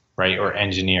 doctors, right, or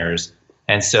engineers.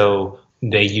 And so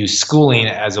they use schooling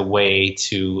as a way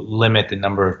to limit the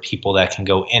number of people that can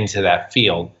go into that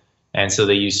field. And so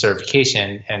they use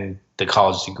certification, and the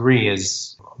college degree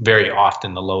is very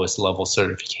often the lowest level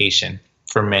certification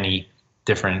for many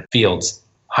different fields.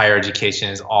 Higher education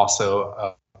is also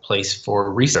a place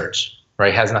for research, right?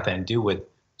 It has nothing to do with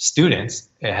students.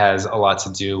 It has a lot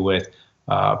to do with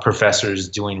professors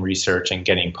doing research and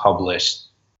getting published.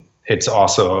 It's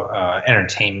also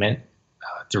entertainment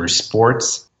through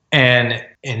sports. And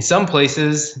in some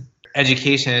places,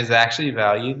 education is actually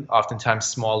valued, oftentimes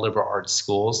small liberal arts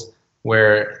schools,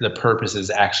 where the purpose is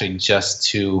actually just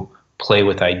to play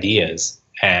with ideas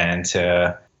and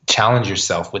to challenge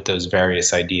yourself with those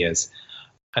various ideas.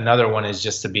 Another one is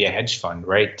just to be a hedge fund,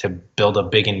 right? To build a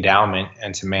big endowment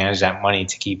and to manage that money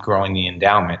to keep growing the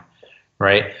endowment,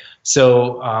 right?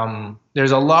 So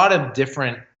there's a lot of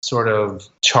different sort of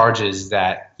charges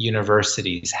that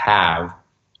universities have.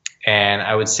 And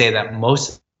I would say that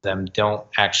most of them don't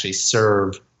actually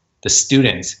serve the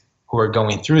students who are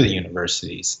going through the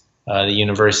universities. The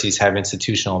universities have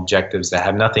institutional objectives that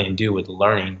have nothing to do with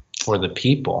learning for the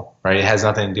people, right? It has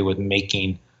nothing to do with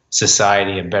making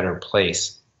society a better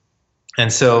place.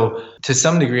 And so to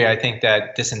some degree, I think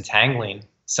that disentangling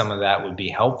some of that would be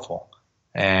helpful.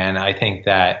 And I think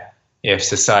that if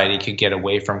society could get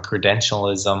away from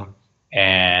credentialism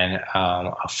and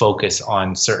a focus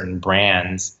on certain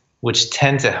brands, which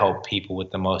tend to help people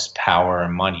with the most power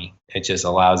and money, it just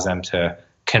allows them to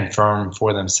confirm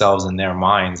for themselves in their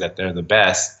minds that they're the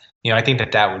best. I think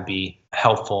that would be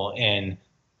helpful in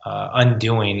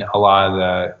undoing a lot of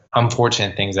the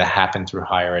unfortunate things that happen through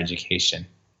higher education.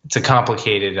 It's a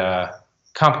complicated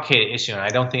issue, and I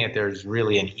don't think that there's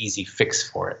really an easy fix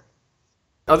for it.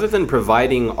 Other than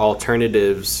providing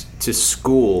alternatives to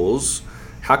schools,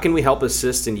 How can we help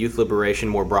assist in youth liberation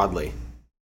more broadly?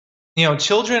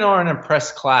 Children are an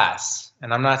oppressed class,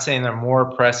 and I'm not saying they're more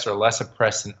oppressed or less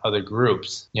oppressed than other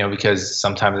groups, because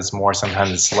sometimes it's more,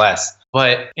 sometimes it's less.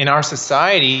 But in our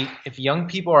society, if young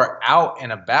people are out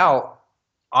and about,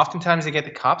 oftentimes they get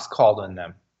the cops called on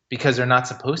them because they're not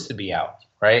supposed to be out,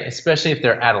 right? Especially if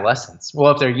they're adolescents.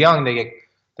 Well, if they're young,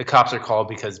 the cops are called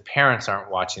because parents aren't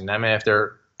watching them, and if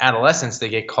they're adolescents, the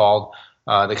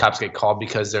cops get called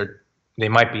because they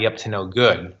might be up to no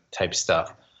good type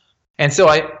stuff. And so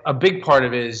a big part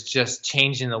of it is just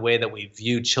changing the way that we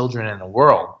view children in the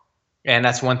world. And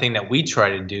that's one thing that we try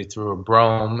to do through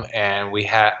Abrome, and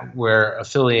we're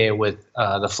affiliated with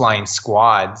the Flying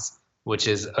Squads, which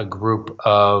is a group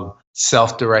of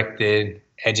self-directed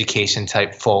education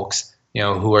type folks,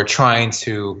 who are trying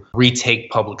to retake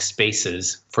public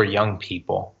spaces for young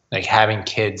people, like having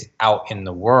kids out in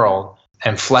the world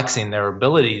and flexing their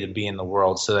ability to be in the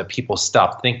world so that people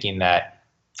stop thinking that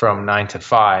from 9 to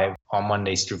 5 on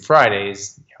Mondays through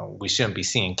Fridays, we shouldn't be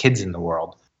seeing kids in the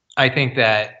world. I think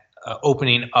that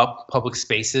opening up public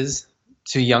spaces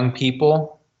to young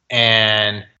people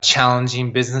and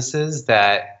challenging businesses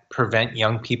that prevent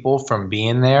young people from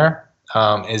being there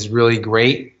is really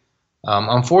great.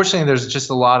 Unfortunately, there's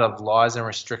just a lot of laws and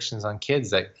restrictions on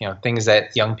kids that, things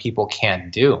that young people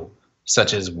can't do,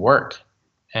 such as work.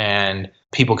 And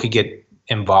people could get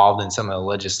involved in some of the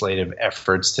legislative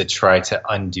efforts to try to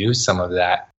undo some of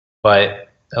that. But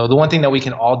the one thing that we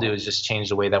can all do is just change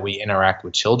the way that we interact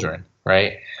with children,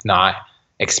 right? Not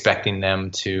expecting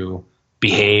them to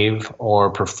behave or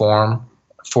perform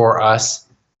for us,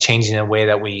 changing the way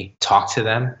that we talk to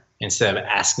them instead of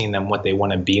asking them what they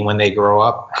want to be when they grow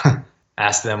up.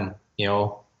 Ask them,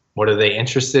 what are they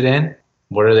interested in?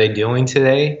 What are they doing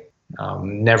today?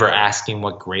 Never asking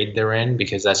what grade they're in,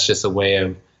 because that's just a way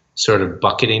of sort of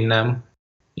bucketing them.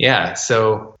 Yeah,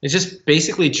 so it's just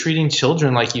basically treating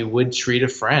children like you would treat a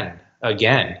friend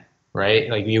again, right?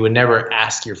 Like you would never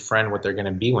ask your friend what they're going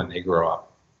to be when they grow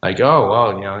up. Like, oh,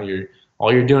 well,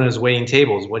 all you're doing is waiting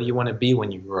tables. What do you want to be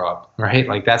when you grow up, right?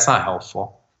 Like that's not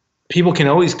helpful. People can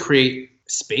always create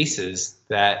spaces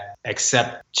that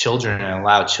accept children and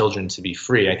allow children to be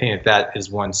free. I think that is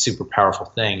one super powerful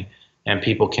thing, and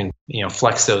people can,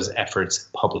 flex those efforts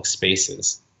in public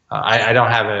spaces. I don't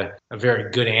have a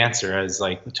very good answer as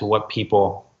to what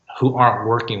people who aren't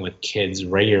working with kids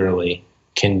regularly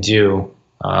can do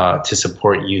to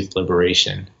support youth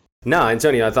liberation. No,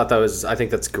 Antonio, I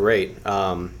think that's great.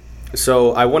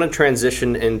 So I want to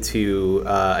transition into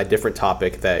a different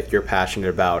topic that you're passionate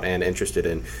about and interested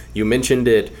in. You mentioned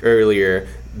it earlier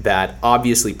that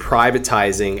obviously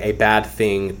privatizing a bad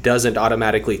thing doesn't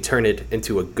automatically turn it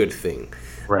into a good thing.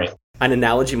 Right. An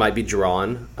analogy might be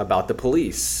drawn about the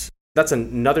police. That's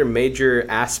another major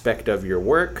aspect of your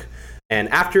work. And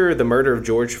after the murder of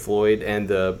George Floyd and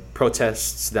the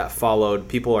protests that followed,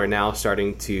 people are now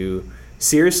starting to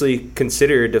seriously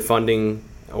consider defunding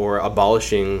or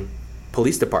abolishing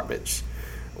police departments.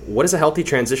 What does a healthy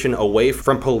transition away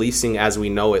from policing as we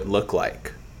know it look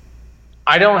like?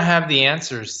 I don't have the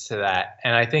answers to that.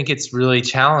 And I think it's really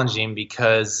challenging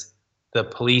because the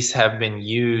police have been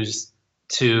used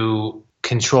to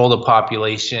control the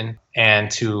population and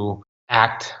to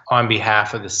act on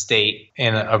behalf of the state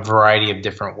in a variety of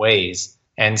different ways.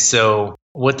 And so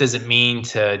what does it mean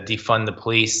to defund the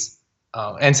police?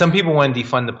 And some people want to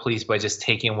defund the police by just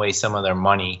taking away some of their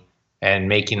money and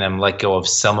making them let go of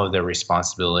some of their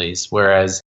responsibilities,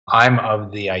 whereas I'm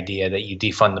of the idea that you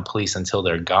defund the police until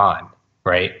they're gone,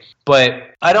 right?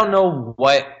 But I don't know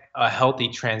what a healthy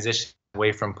transition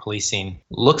away from policing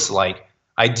looks like.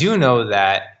 I do know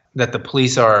that the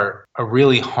police are a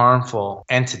really harmful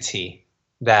entity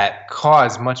that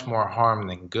cause much more harm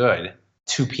than good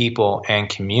to people and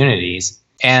communities,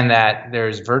 and that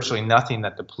there's virtually nothing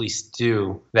that the police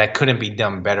do that couldn't be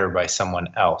done better by someone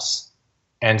else.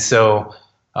 And so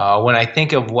when I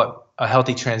think of what a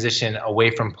healthy transition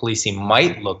away from policing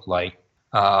might look like,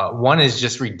 one is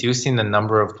just reducing the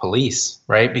number of police,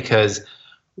 right? Because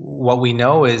what we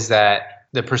know is that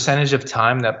the percentage of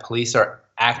time that police are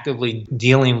actively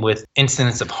dealing with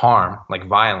incidents of harm, like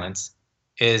violence,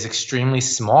 is extremely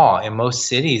small. In most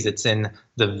cities, it's in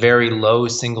the very low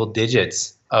single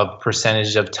digits of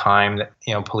percentage of time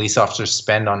that police officers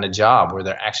spend on the job where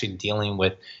they're actually dealing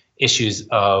with issues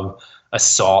of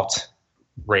assault,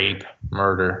 rape,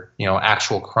 murder,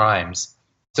 actual crimes.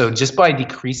 So just by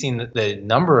decreasing the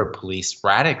number of police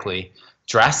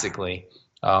drastically,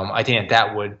 I think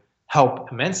that would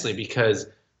help immensely, because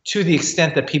to the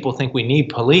extent that people think we need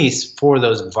police for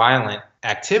those violent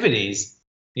activities,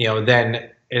 then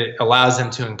it allows them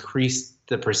to increase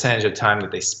the percentage of time that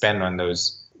they spend on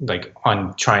those, like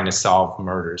on trying to solve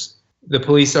murders. The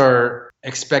police are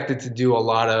expected to do a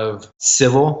lot of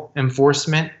civil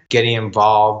enforcement, getting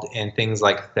involved in things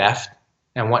like theft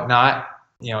and whatnot.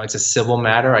 It's a civil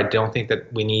matter. I don't think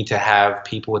that we need to have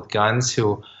people with guns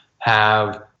who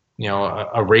have,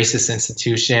 a racist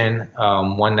institution,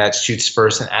 one that shoots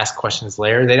first and asks questions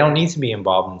later. They don't need to be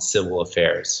involved in civil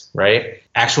affairs, right?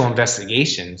 Actual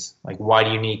investigations, like why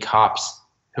do you need cops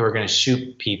who are going to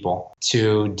shoot people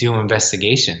to do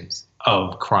investigations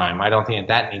of crime? I don't think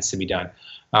that needs to be done.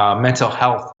 Mental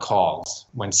health calls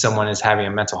when someone is having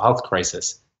a mental health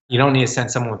crisis. You don't need to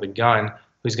send someone with a gun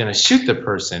who's going to shoot the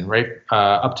person, right?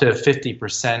 Up to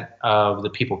 50% of the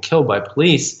people killed by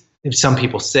police, if some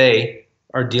people say,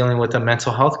 are dealing with a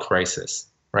mental health crisis,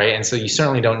 right? And so you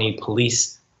certainly don't need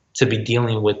police to be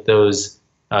dealing with those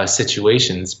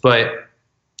situations. But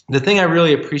the thing I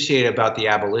really appreciate about the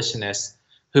abolitionists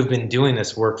who've been doing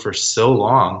this work for so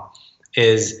long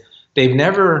is they've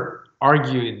never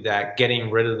argued that getting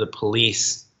rid of the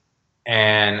police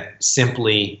and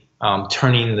simply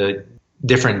turning the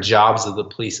different jobs of the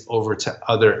police over to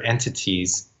other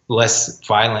entities, less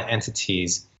violent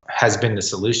entities, has been the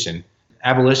solution.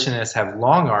 Abolitionists have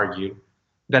long argued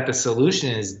that the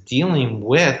solution is dealing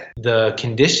with the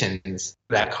conditions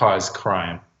that cause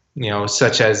crime,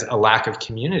 such as a lack of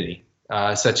community,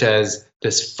 such as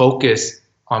this focus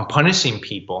on punishing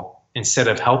people instead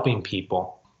of helping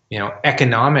people,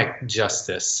 economic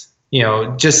justice,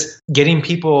 just getting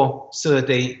people so that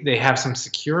they have some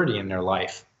security in their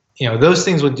life. Those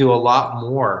things would do a lot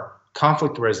more.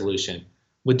 Conflict resolution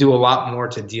would do a lot more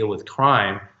to deal with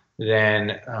crime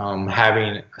than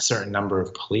having a certain number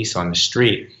of police on the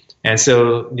street. And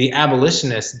so the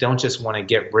abolitionists don't just want to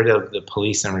get rid of the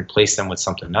police and replace them with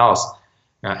something else.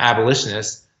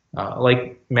 Abolitionists,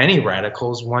 like many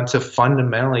radicals, want to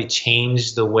fundamentally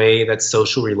change the way that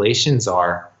social relations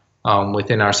are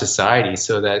within our society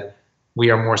so that we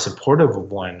are more supportive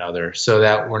of one another, so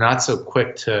that we're not so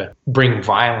quick to bring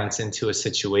violence into a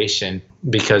situation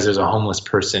because there's a homeless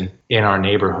person in our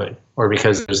neighborhood, or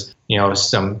because there's,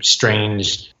 some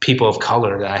strange people of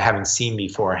color that I haven't seen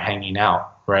before hanging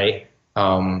out, right?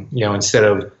 Instead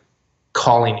of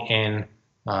calling in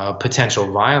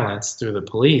potential violence through the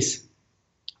police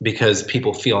because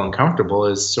people feel uncomfortable,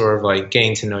 is sort of like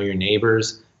getting to know your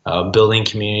neighbors, building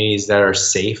communities that are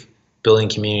safe, building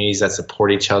communities that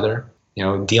support each other,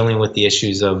 dealing with the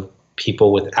issues of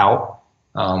people without.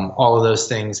 All of those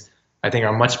things, I think,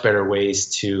 are much better ways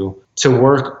to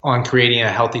work on creating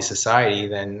a healthy society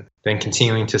than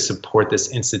continuing to support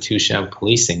this institution of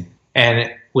policing.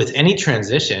 And with any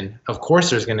transition, of course,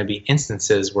 there's going to be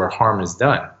instances where harm is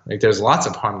done. Like, there's lots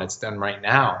of harm that's done right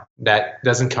now that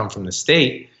doesn't come from the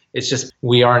state. It's just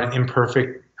we are an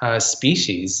imperfect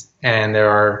species, and there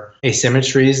are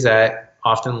asymmetries that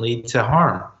often lead to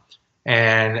harm.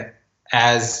 And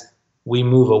as we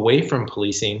move away from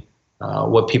policing,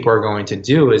 what people are going to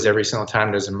do is every single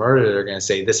time there's a murder, they're going to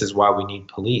say, this is why we need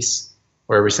police.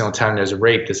 Or every single time there's a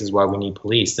rape, this is why we need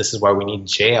police. This is why we need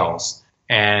jails.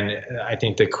 And I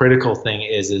think the critical thing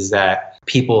is that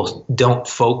people don't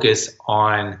focus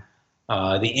on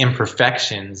the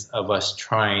imperfections of us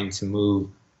trying to move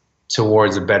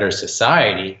towards a better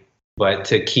society, but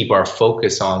to keep our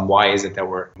focus on why is it that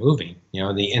we're moving.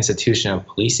 The institution of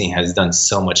policing has done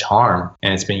so much harm,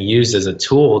 and it's been used as a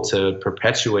tool to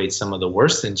perpetuate some of the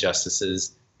worst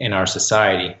injustices in our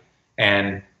society.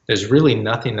 And there's really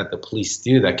nothing that the police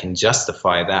do that can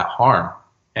justify that harm.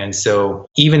 And so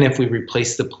even if we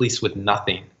replace the police with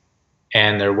nothing,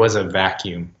 and there was a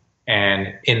vacuum,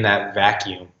 and in that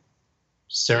vacuum,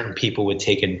 certain people would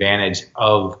take advantage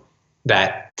of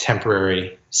that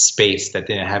temporary space that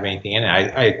didn't have anything in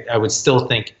it, I would still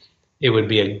think it would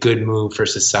be a good move for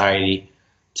society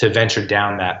to venture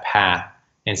down that path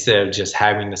instead of just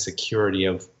having the security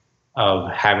of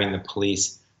having the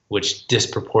police, which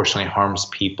disproportionately harms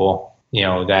people,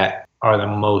 that are the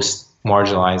most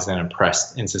marginalized and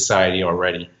oppressed in society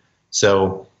already.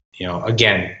 So,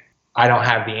 again, I don't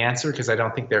have the answer because I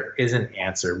don't think there is an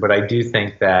answer, but I do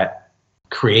think that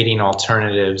creating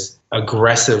alternatives,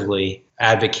 aggressively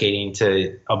advocating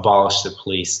to abolish the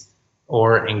police,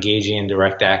 or engaging in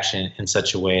direct action in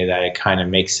such a way that it kind of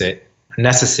makes it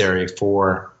necessary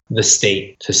for the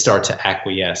state to start to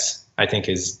acquiesce, I think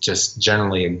is just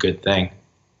generally a good thing.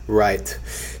 Right.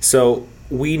 So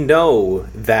we know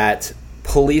that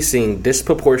policing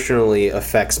disproportionately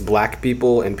affects Black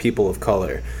people and people of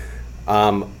color.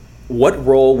 What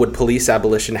role would police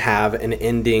abolition have in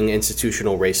ending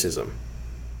institutional racism?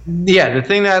 Yeah, the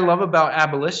thing that I love about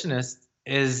abolitionists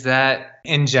is that,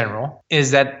 in general,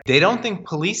 is that they don't think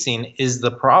policing is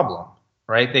the problem,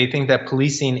 right? They think that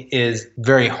policing is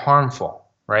very harmful,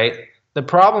 right? The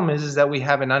problem is that we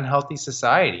have an unhealthy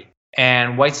society,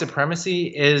 and white supremacy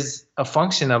is a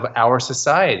function of our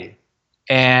society.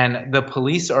 And the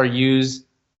police are used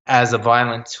as a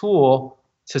violent tool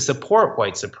to support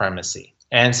white supremacy.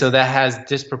 And so that has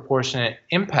disproportionate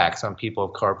impacts on people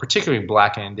of color, particularly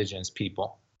Black and Indigenous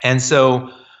people. And so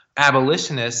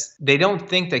abolitionists, they don't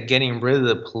think that getting rid of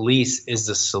the police is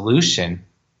the solution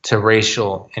to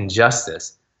racial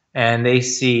injustice. And they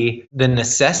see the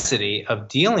necessity of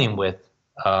dealing with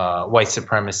white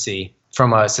supremacy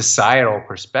from a societal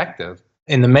perspective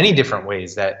in the many different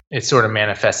ways that it sort of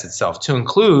manifests itself, to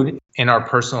include in our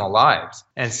personal lives.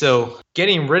 And so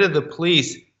getting rid of the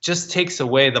police just takes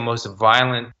away the most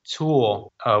violent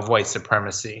tool of white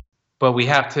supremacy. But we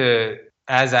have to,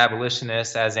 as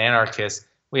abolitionists, as anarchists,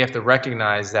 we have to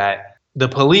recognize that the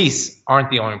police aren't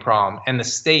the only problem, and the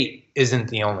state isn't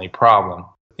the only problem.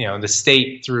 You know, the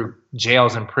state through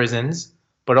jails and prisons,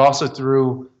 but also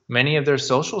through many of their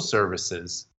social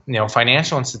services, you know,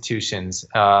 financial institutions,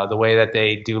 the way that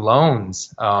they do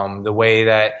loans, the way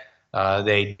that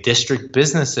they district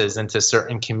businesses into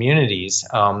certain communities,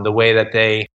 the way that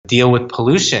they deal with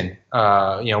pollution,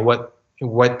 you know,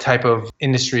 what type of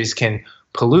industries can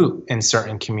pollute in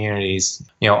certain communities.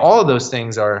 You know, all of those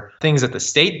things are things that the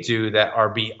state do that are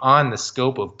beyond the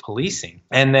scope of policing.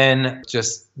 And then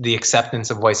just the acceptance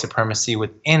of white supremacy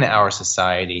within our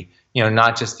society, you know,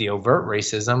 not just the overt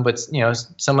racism, but, you know,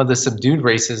 some of the subdued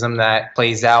racism that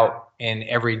plays out in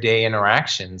everyday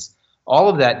interactions. All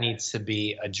of that needs to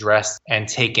be addressed and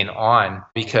taken on,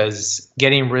 because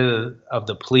getting rid of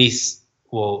the police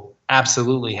will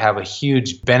absolutely have a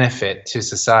huge benefit to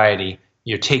society.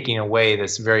 You're taking away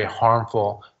this very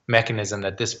harmful mechanism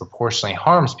that disproportionately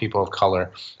harms people of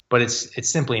color, but it's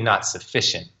simply not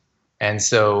sufficient. And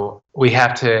so we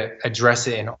have to address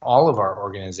it in all of our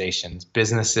organizations,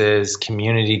 businesses,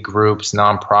 community groups,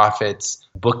 nonprofits,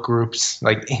 book groups,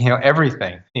 like, you know,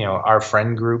 everything. You know, our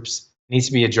friend groups needs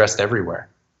to be addressed everywhere.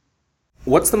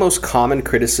 What's the most common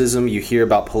criticism you hear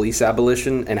about police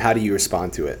abolition, and how do you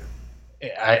respond to it?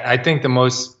 I think the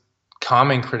most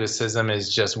common criticism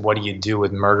is just, what do you do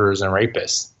with murderers and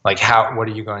rapists? Like, what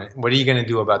are you going to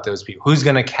do about those people? Who's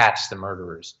going to catch the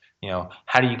murderers? You know,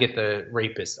 how do you get the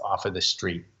rapists off of the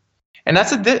street? And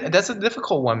that's a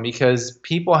difficult one, because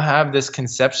people have this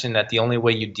conception that the only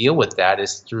way you deal with that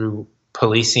is through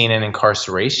policing and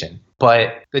incarceration.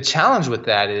 But the challenge with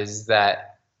that is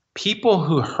that people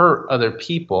who hurt other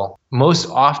people most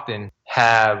often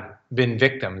have been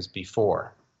victims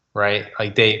before, right?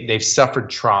 Like they've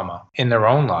suffered trauma in their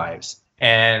own lives.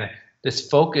 And this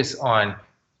focus on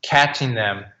catching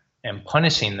them and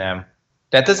punishing them,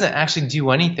 that doesn't actually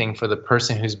do anything for the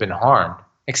person who's been harmed,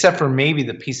 except for maybe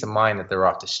the peace of mind that they're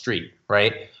off the street,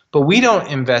 right? But we don't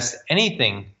invest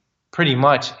anything pretty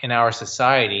much in our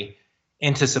society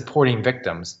into supporting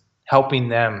victims, helping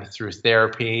them through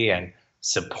therapy and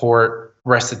support,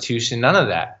 restitution, none of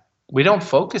that. We don't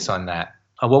focus on that.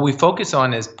 What we focus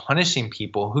on is punishing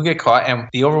people who get caught, and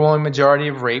the overwhelming majority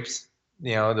of rapes,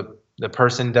 you know, the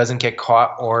person doesn't get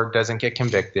caught or doesn't get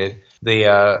convicted.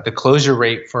 The closure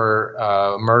rate for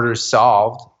murders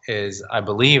solved is, I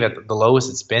believe, at the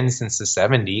lowest it's been since the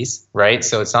 70s, right?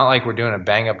 So it's not like we're doing a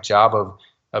bang-up job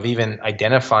of even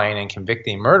identifying and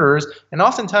convicting murderers. And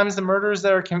oftentimes the murderers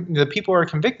the people who are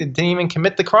convicted didn't even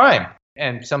commit the crime.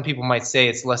 And some people might say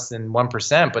it's less than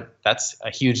 1%, but that's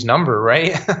a huge number,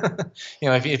 right? You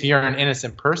know, if you're an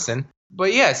innocent person.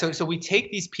 But yeah, so we take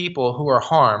these people who are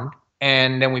harmed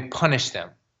and then we punish them.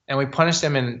 And we punish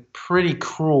them in pretty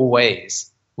cruel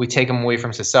ways. We take them away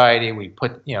from society. We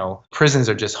put, you know, prisons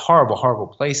are just horrible, horrible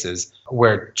places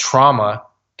where trauma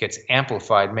gets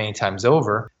amplified many times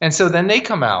over. And so then they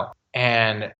come out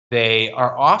and they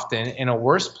are often in a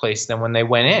worse place than when they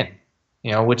went in,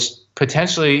 you know, which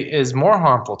potentially is more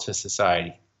harmful to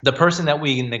society. The person that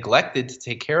we neglected to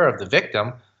take care of, the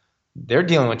victim, they're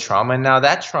dealing with trauma, and now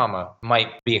that trauma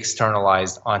might be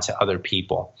externalized onto other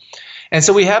people. And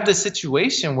so we have this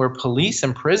situation where police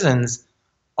and prisons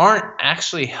aren't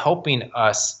actually helping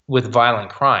us with violent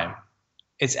crime.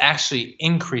 It's actually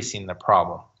increasing the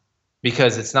problem,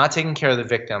 because it's not taking care of the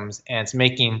victims, and it's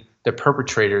making the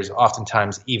perpetrators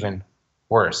oftentimes even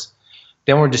worse.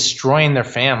 Then we're destroying their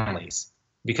families,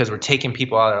 because we're taking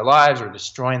people out of their lives, we're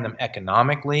destroying them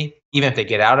economically. Even if they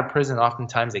get out of prison,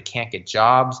 oftentimes they can't get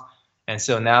jobs. And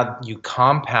so now you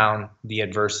compound the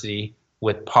adversity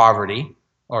with poverty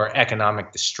or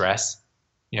economic distress.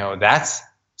 You know, that's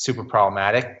super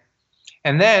problematic.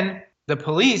 And then the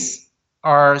police,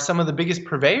 are some of the biggest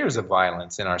purveyors of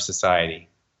violence in our society.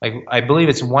 Like, I believe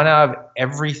it's 1 out of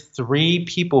every 3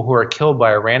 people who are killed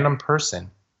by a random person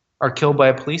are killed by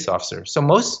a police officer. So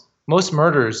most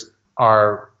murders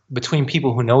are between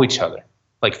people who know each other,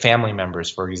 like family members,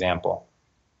 for example.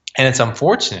 And it's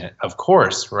unfortunate, of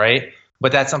course, right?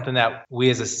 But that's something that we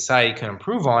as a society can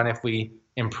improve on if we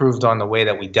improved on the way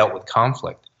that we dealt with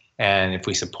conflict and if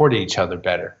we supported each other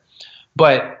better.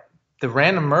 But the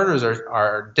random murders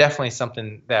are definitely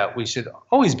something that we should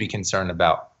always be concerned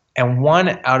about. And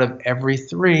 1 out of every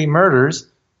 3 murders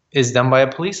is done by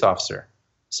a police officer.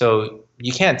 So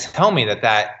you can't tell me that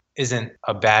that isn't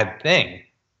a bad thing,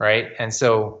 right? And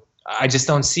so I just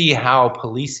don't see how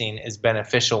policing is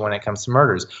beneficial when it comes to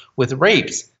murders. With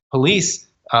rapes, police,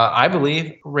 I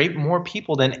believe, rape more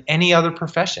people than any other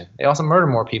profession. They also murder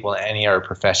more people than any other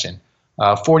profession.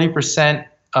 40%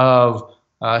 of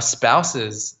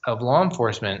spouses of law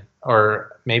enforcement,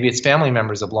 or maybe it's family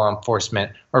members of law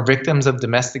enforcement, are victims of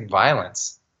domestic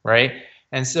violence, right?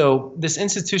 And so this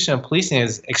institution of policing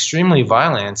is extremely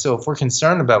violent. And so if we're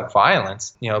concerned about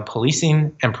violence,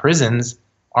 policing and prisons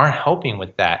aren't helping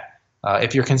with that.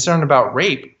 If you're concerned about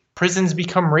rape, prisons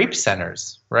become rape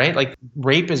centers, right? Like,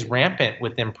 rape is rampant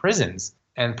within prisons,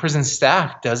 and prison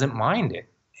staff doesn't mind it.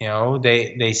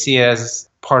 They see it as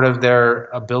part of their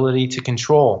ability to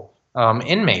control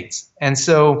inmates. And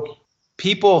so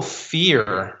people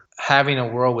fear having a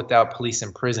world without police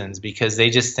and prisons because they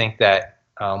just think that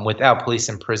without police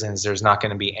and prisons, there's not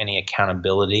going to be any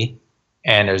accountability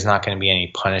and there's not going to be any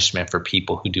punishment for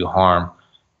people who do harm.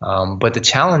 But the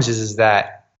challenge is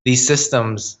that these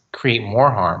systems create more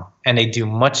harm, and they do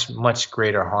much, much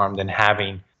greater harm than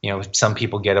having, some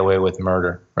people get away with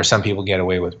murder or some people get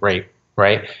away with rape,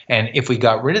 right? And if we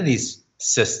got rid of these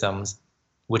systems,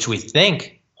 which we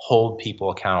think hold people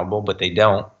accountable, but they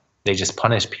don't, they just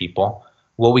punish people,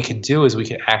 what we could do is we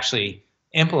could actually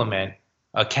implement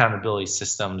accountability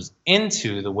systems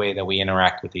into the way that we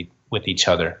interact with each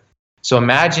other. So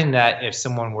imagine that if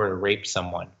someone were to rape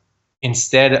someone,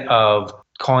 instead of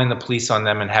calling the police on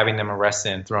them and having them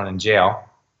arrested and thrown in jail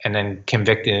and then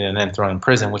convicted and then thrown in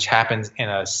prison, which happens in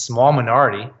a small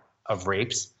minority of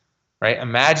rapes, right?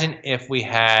 Imagine if we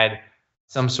had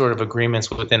some sort of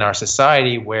agreements within our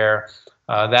society where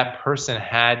that person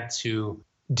had to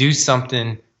do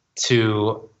something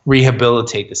to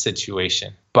rehabilitate the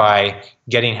situation by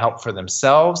getting help for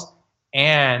themselves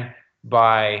and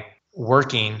by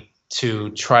working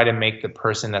to try to make the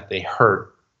person that they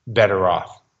hurt better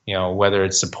off. Whether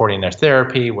it's supporting their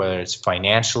therapy, whether it's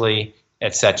financially,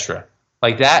 etc.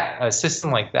 Like that, a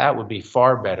system like that would be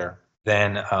far better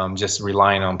than just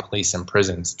relying on police and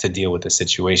prisons to deal with the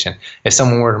situation. If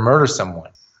someone were to murder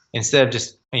someone, instead of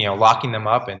just locking them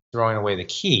up and throwing away the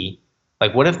key,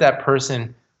 like, what if that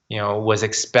person was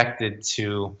expected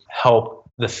to help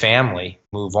the family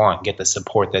move on, get the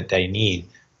support that they need,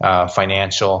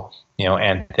 financial,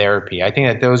 and therapy? I think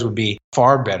that those would be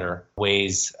far better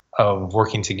ways of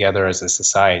working together as a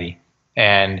society.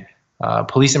 And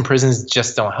police and prisons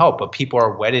just don't help, but people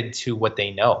are wedded to what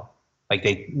they know. Like,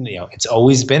 it's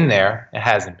always been there. It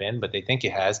hasn't been, but they think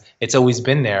it has. It's always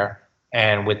been there.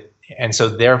 And so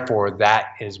therefore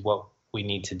that is what we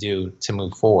need to do to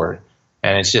move forward.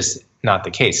 And it's just not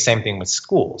the case. Same thing with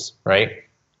schools, right?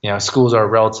 Schools are a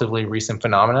relatively recent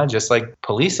phenomena, just like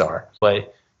police are,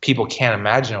 but people can't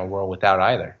imagine a world without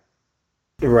either.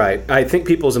 Right. I think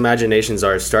people's imaginations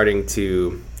are starting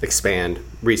to expand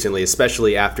recently,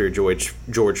 especially after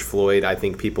George Floyd. I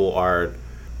think people are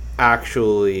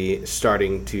actually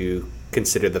starting to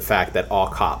consider the fact that all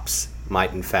cops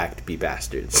might in fact be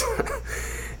bastards.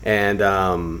 And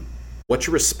what's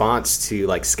your response to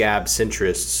like scab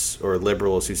centrists or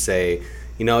liberals who say,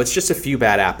 it's just a few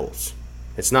bad apples.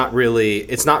 It's not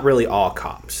really all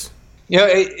cops.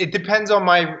 It depends on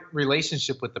my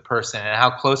relationship with the person and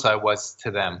how close I was to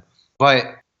them. But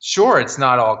sure, it's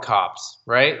not all cops,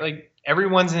 right? Like,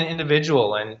 everyone's an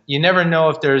individual, and you never know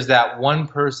if there's that one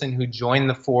person who joined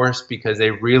the force because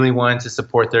they really wanted to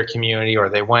support their community or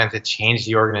they wanted to change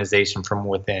the organization from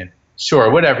within. Sure,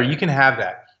 whatever, you can have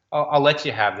that. I'll let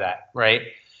you have that, right?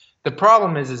 The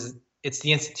problem is it's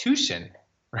the institution,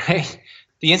 right?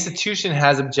 The institution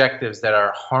has objectives that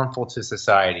are harmful to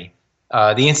society.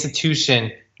 The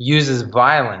institution uses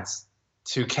violence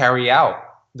to carry out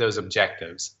those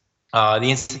objectives. The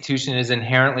institution is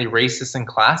inherently racist and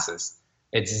classist.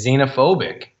 It's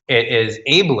xenophobic. It is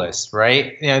ableist,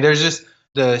 right? There's just,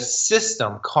 the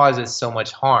system causes so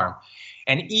much harm.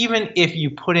 And even if you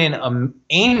put in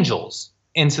angels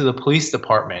into the police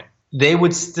department, they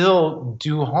would still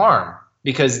do harm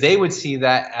because they would see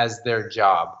that as their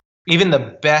job. Even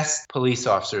the best police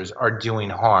officers are doing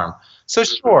harm. So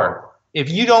sure, if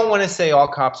you don't want to say all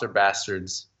cops are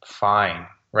bastards, fine,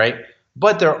 right?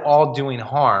 But they're all doing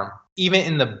harm. Even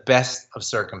in the best of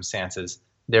circumstances,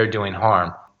 they're doing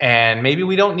harm. And maybe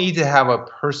we don't need to have a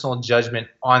personal judgment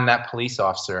on that police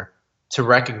officer to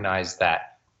recognize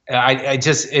that.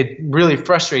 It really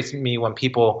frustrates me when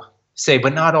people say,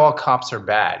 but not all cops are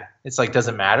bad. It's like, does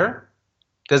it matter?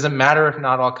 Doesn't matter if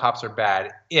not all cops are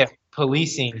bad if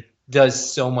policing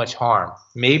does so much harm.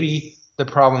 Maybe the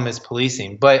problem is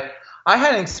policing. But I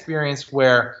had an experience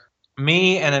where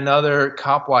me and another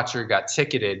cop watcher got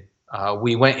ticketed.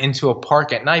 We went into a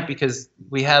park at night because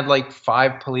we had like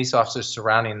 5 police officers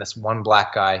surrounding this one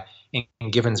black guy in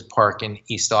Givens Park in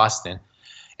East Austin.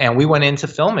 And we went in to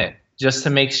film it just to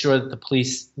make sure that the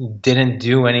police didn't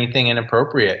do anything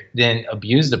inappropriate, didn't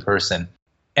abuse the person.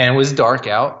 And it was dark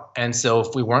out. And so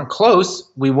if we weren't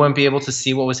close, we wouldn't be able to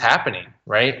see what was happening,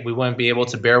 right? We wouldn't be able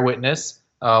to bear witness.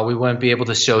 We wouldn't be able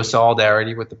to show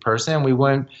solidarity with the person. We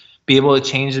wouldn't be able to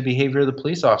change the behavior of the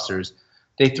police officers.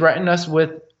 They threatened us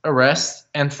with arrest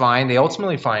and fine. They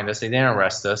ultimately fined us. They didn't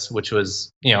arrest us, which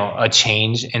was, a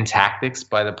change in tactics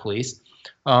by the police.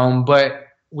 But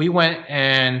we went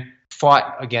and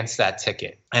fought against that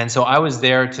ticket. And so I was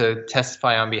there to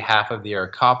testify on behalf of the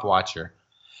cop watcher.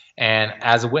 And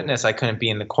as a witness, I couldn't be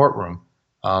in the courtroom.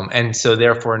 And so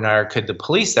therefore, neither could the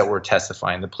police that were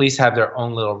testifying. The police have their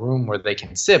own little room where they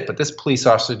can sit, but this police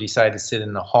officer decided to sit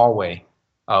in the hallway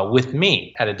with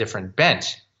me at a different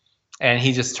bench. And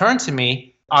he just turned to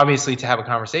me, obviously to have a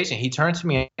conversation. He turned to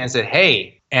me and said,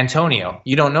 "Hey, Antonio,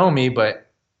 you don't know me, but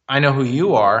I know who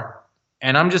you are.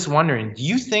 And I'm just wondering, do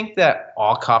you think that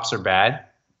all cops are bad?"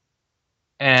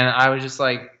 And I was just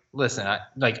like, listen,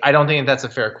 I don't think that's a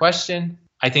fair question.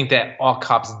 I think that all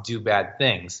cops do bad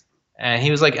things. And he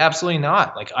was like, absolutely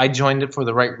not. Like, I joined it for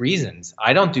the right reasons.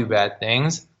 I don't do bad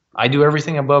things. I do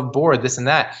everything above board, this and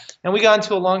that. And we got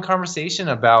into a long conversation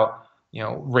about,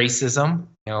 racism,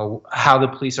 how the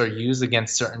police are used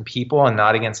against certain people and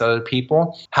not against other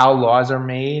people, how laws are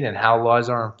made and how laws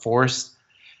are enforced.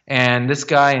 And this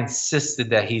guy insisted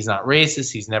that he's not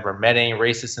racist. He's never met any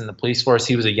racists in the police force.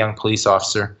 He was a young police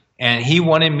officer. And he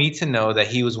wanted me to know that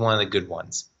he was one of the good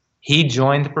ones. He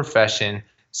joined the profession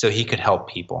so he could help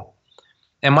people.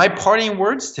 And my parting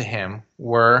words to him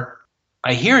were,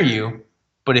 I hear you,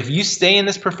 but if you stay in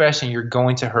this profession, you're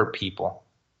going to hurt people.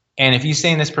 And if you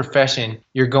stay in this profession,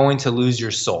 you're going to lose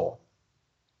your soul.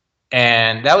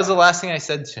 And that was the last thing I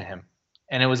said to him.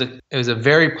 And it was a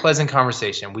very pleasant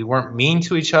conversation. We weren't mean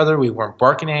to each other. We weren't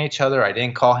barking at each other. I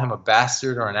didn't call him a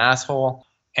bastard or an asshole.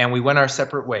 And we went our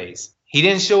separate ways. He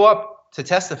didn't show up to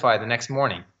testify the next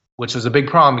morning, which was a big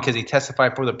problem because he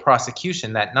testified for the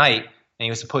prosecution that night, and he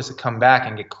was supposed to come back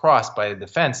and get crossed by the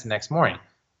defense the next morning.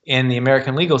 In the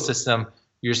American legal system,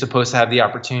 you're supposed to have the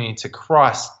opportunity to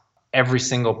cross every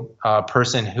single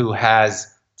person who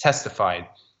has testified.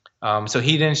 So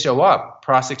he didn't show up.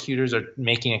 Prosecutors are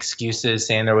making excuses,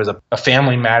 saying there was a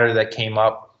family matter that came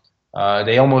up.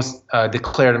 They almost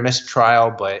declared a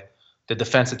mistrial, but the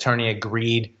defense attorney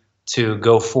agreed to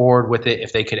go forward with it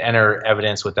if they could enter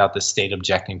evidence without the state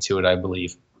objecting to it, I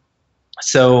believe.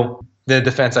 So the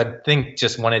defense, I think,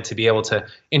 just wanted to be able to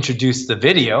introduce the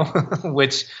video,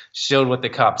 which showed what the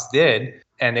cops did,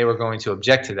 and they were going to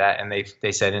object to that. And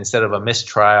they said, instead of a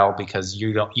mistrial because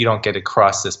you don't get to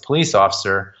cross this police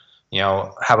officer,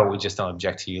 how about we just don't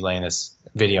object to you laying this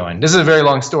video in? This is a very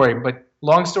long story, but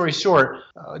long story short,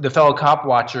 the fellow cop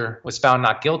watcher was found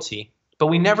not guilty. But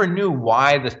we never knew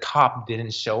why the cop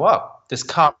didn't show up. This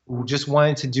cop just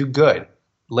wanted to do good.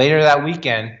 Later that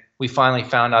weekend, we finally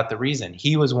found out the reason.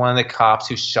 He was one of the cops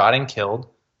who shot and killed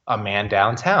a man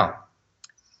downtown.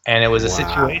 And it was a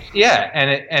situation. Yeah,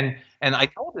 and I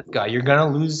told this guy, you're gonna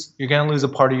lose a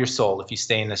part of your soul if you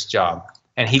stay in this job.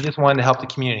 And he just wanted to help the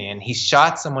community. And he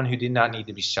shot someone who did not need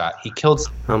to be shot. He killed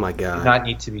someone who did not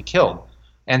need to be killed.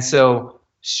 And so,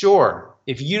 sure,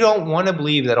 if you don't want to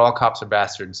believe that all cops are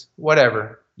bastards,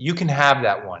 whatever, you can have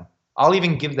that one. I'll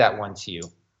even give that one to you.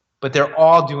 But they're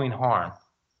all doing harm.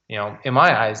 In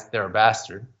my eyes, they're a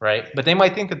bastard, right? But they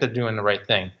might think that they're doing the right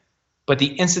thing. But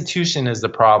the institution is the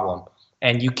problem.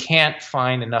 And you can't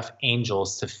find enough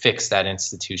angels to fix that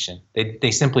institution.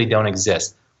 They simply don't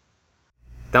exist.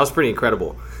 That was pretty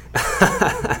incredible.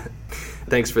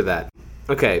 Thanks for that.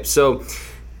 Okay, so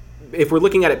if we're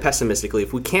looking at it pessimistically,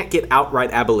 if we can't get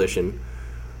outright abolition,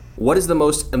 what is the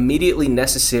most immediately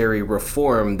necessary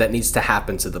reform that needs to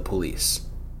happen to the police?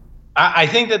 I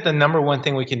think that the number one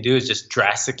thing we can do is just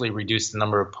drastically reduce the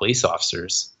number of police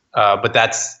officers. But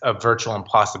that's a virtual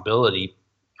impossibility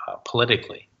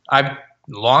politically. I've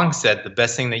long said the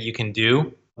best thing that you can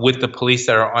do with the police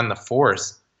that are on the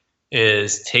force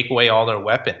is take away all their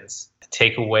weapons,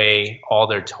 take away all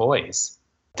their toys.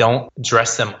 Don't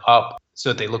dress them up so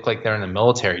that they look like they're in the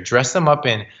military. Dress them up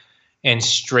in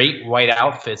straight white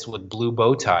outfits with blue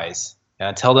bow ties.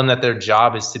 Tell them that their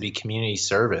job is to be community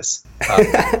service.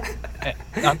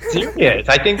 I'm serious.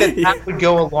 I think that would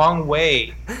go a long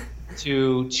way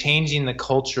to changing the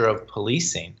culture of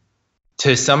policing.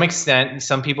 To some extent,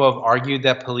 some people have argued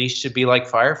that police should be like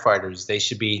firefighters. They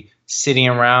should be sitting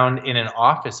around in an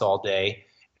office all day,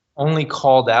 only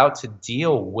called out to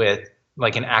deal with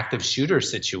like an active shooter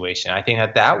situation. I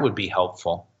think that would be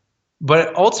helpful.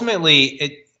 But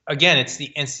ultimately, it's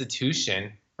the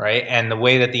institution, right? And the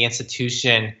way that the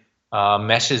institution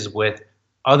meshes with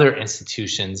other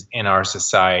institutions in our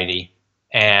society.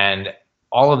 And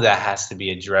all of that has to be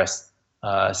addressed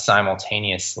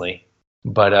simultaneously.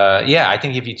 But I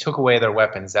think if you took away their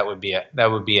weapons, that would be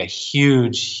a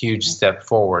huge step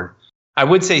forward. I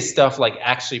would say stuff like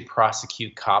actually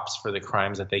prosecute cops for the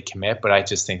crimes that they commit, but I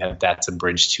just think that that's a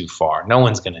bridge too far. No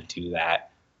one's going to do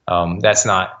that. That's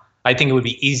not. I think it would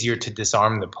be easier to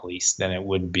disarm the police than it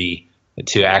would be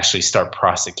to actually start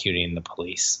prosecuting the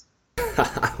police.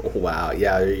 Wow.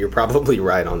 Yeah, you're probably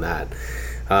right on that.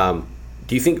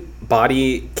 Do you think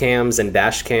body cams and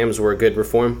dash cams were a good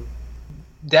reform?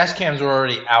 Dash cams were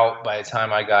already out by the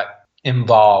time I got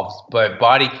involved, but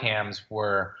body cams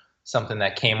were something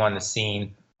that came on the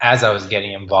scene as I was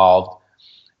getting involved.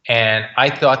 And I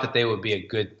thought that they would be a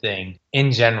good thing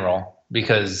in general,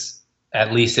 because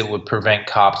at least it would prevent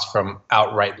cops from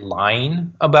outright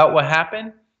lying about what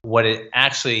happened. What it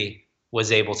actually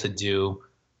was able to do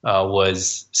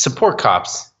was support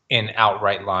cops in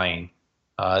outright lying.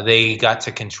 They got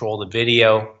to control the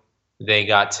video. They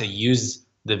got to use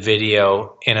the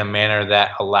video in a manner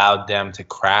that allowed them to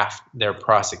craft their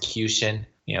prosecution.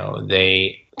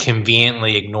 They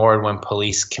conveniently ignored when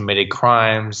police committed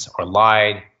crimes or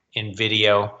lied in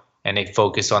video, and they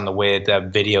focused on the way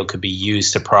that video could be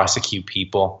used to prosecute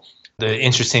people. The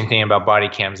interesting thing about body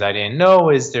cams I didn't know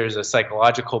is there's a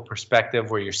psychological perspective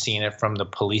where you're seeing it from the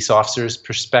police officer's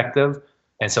perspective.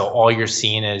 And so all you're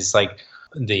seeing is like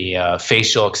the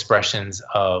facial expressions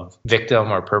of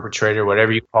victim or perpetrator,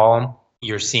 whatever you call them.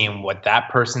 You're seeing what that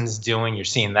person's doing. You're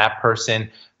seeing that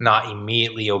person not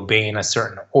immediately obeying a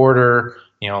certain order.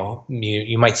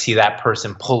 You might see that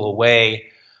person pull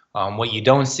away. What you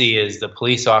don't see is the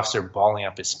police officer balling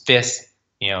up his fist,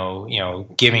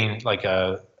 giving like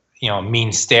a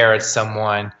mean stare at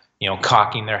someone,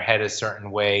 cocking their head a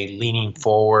certain way, leaning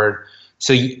forward.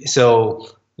 So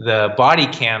the body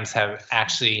cams have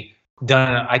actually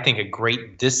done, I think, a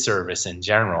great disservice in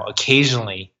general.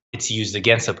 Occasionally, it's used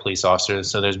against a police officer.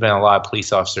 So there's been a lot of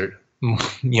police officers,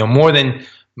 more than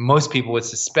most people would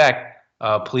suspect,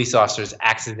 police officers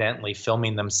accidentally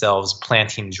filming themselves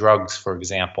planting drugs, for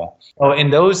example. Well, in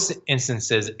those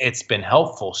instances, it's been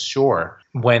helpful, sure,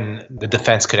 when the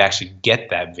defense could actually get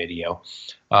that video.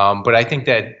 But I think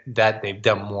that they've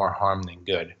done more harm than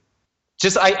good.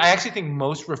 I actually think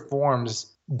most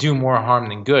reforms do more harm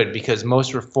than good, because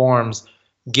most reforms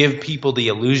give people the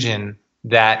illusion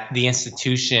that the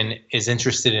institution is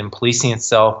interested in policing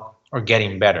itself or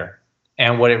getting better.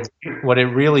 And what it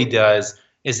really does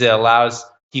is it allows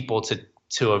people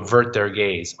to avert their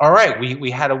gaze. All right,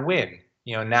 we had a win.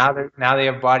 Now they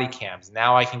have body cams.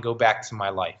 Now I can go back to my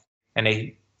life. And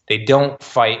they don't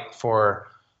fight for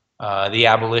the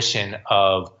abolition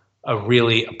of a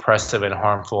really oppressive and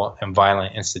harmful and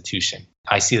violent institution.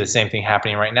 I see the same thing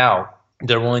happening right now.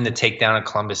 They're willing to take down a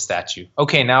Columbus statue.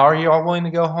 Okay, now are you all willing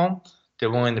to go home? They're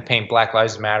willing to paint Black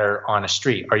Lives Matter on a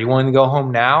street. Are you willing to go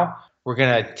home now? We're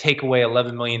going to take away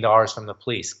 $11 million from the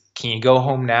police. Can you go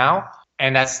home now?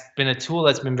 And that's been a tool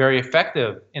that's been very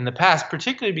effective in the past,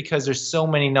 particularly because there's so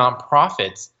many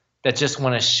nonprofits that just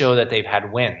want to show that they've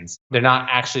had wins. They're not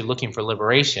actually looking for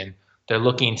liberation. They're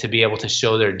looking to be able to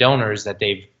show their donors that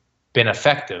they've been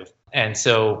effective. And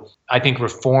so I think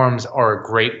reforms are a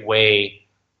great way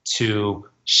to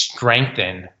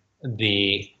strengthen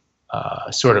the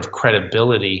sort of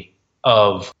credibility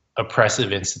of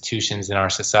oppressive institutions in our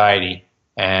society.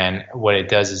 And what it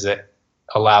does is it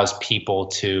allows people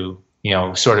to,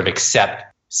 sort of accept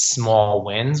small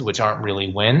wins, which aren't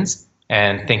really wins,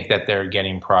 and think that they're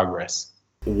getting progress.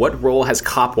 What role has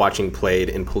cop watching played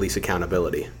in police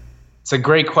accountability? It's a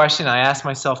great question. I ask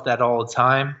myself that all the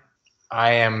time.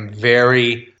 I am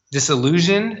very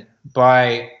disillusioned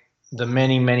by the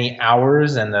many, many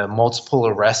hours and the multiple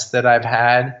arrests that I've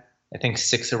had. I think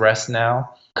 6 arrests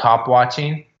now, cop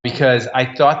watching, because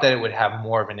I thought that it would have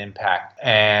more of an impact.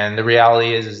 And the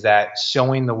reality is that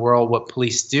showing the world what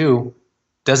police do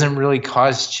doesn't really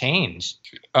cause change.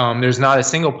 There's not a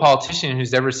single politician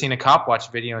who's ever seen a Cop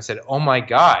Watch video and said, oh my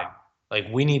God, like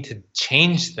we need to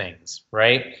change things,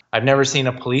 right? I've never seen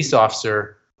a police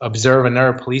officer observe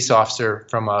another police officer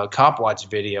from a Cop Watch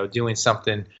video doing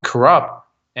something corrupt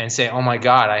and say, oh my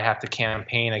God, I have to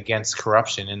campaign against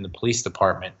corruption in the police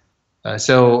department.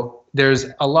 So there's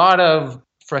a lot of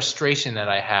frustration that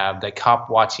I have that cop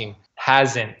watching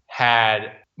hasn't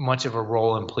had much of a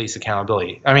role in police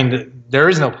accountability. I mean, there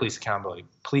is no police accountability.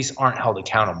 Police aren't held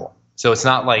accountable. So it's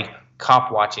not like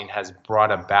cop watching has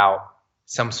brought about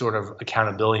some sort of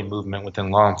accountability movement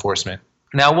within law enforcement.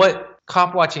 Now, what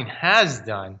cop watching has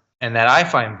done, and that I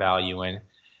find value in,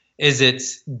 is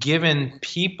it's given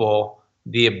people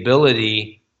the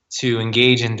ability to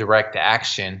engage in direct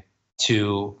action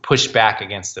to push back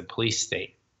against the police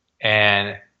state.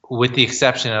 And with the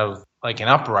exception of like an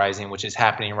uprising, which is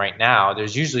happening right now,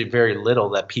 there's usually very little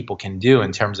that people can do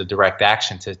in terms of direct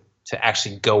action to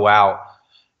actually go out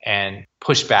and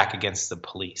push back against the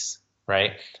police,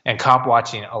 right? And cop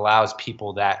watching allows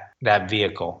people that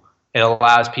vehicle. It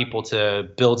allows people to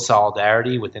build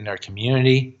solidarity within their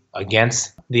community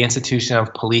against the institution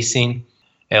of policing.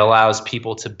 It allows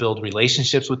people to build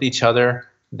relationships with each other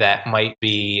that might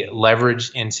be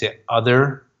leveraged into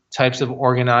other types of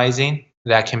organizing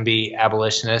that can be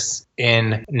abolitionists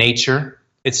in nature.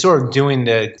 It's sort of doing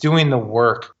the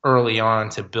work early on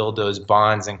to build those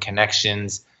bonds and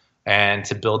connections and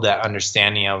to build that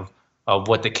understanding of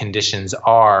what the conditions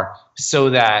are,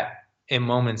 so that in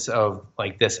moments of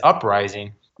like this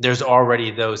uprising, there's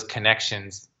already those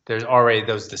connections, there's already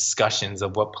those discussions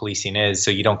of what policing is,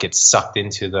 so you don't get sucked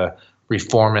into the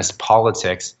reformist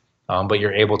politics, but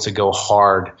you're able to go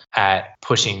hard at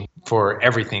pushing for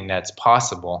everything that's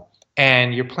possible.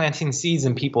 And you're planting seeds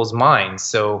in people's minds.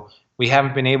 So we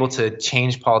haven't been able to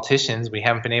change politicians. We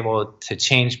haven't been able to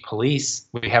change police.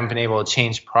 We haven't been able to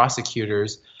change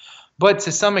prosecutors. But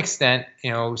to some extent,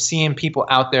 seeing people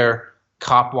out there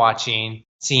cop watching,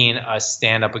 seeing us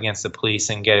stand up against the police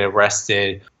and get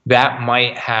arrested, that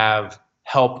might have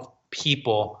helped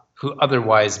people who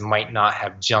otherwise might not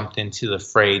have jumped into the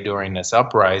fray during this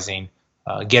uprising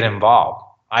get involved.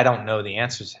 I don't know the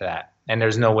answer to that, and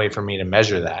there's no way for me to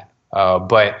measure that.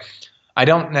 But I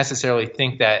don't necessarily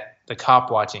think that the cop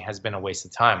watching has been a waste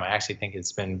of time. I actually think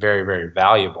it's been very, very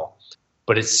valuable.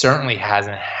 But it certainly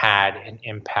hasn't had an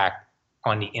impact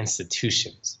on the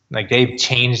institutions. Like, they've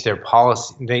changed their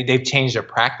policy, they've changed their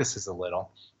practices a little.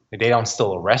 They don't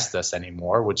still arrest us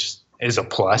anymore, which is a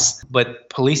plus. But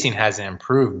policing hasn't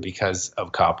improved because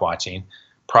of cop watching.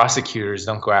 Prosecutors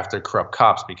don't go after corrupt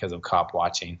cops because of cop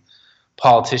watching.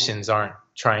 Politicians aren't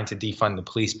trying to defund the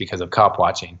police because of cop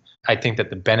watching. I think that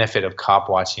the benefit of cop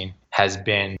watching has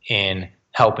been in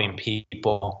helping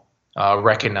people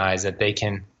recognize that they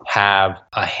can have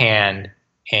a hand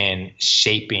in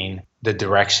shaping the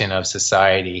direction of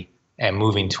society and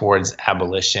moving towards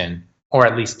abolition, or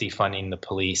at least defunding the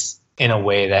police in a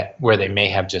way where they may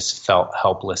have just felt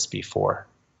helpless before.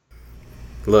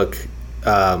 Look,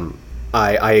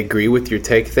 I agree with your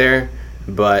take there,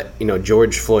 but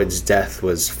George Floyd's death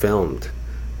was filmed,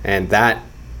 and that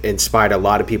inspired a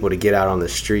lot of people to get out on the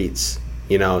streets.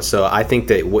 So I think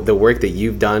that the work that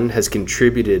you've done has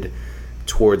contributed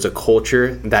towards a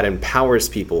culture that empowers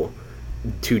people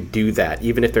to do that,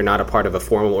 even if they're not a part of a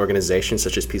formal organization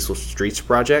such as Peaceful Streets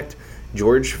Project.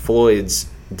 George Floyd's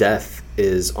death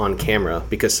is on camera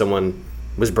because someone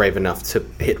was brave enough to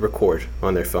hit record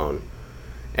on their phone.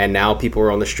 And now people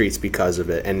are on the streets because of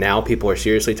it. And now people are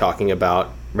seriously talking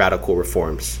about radical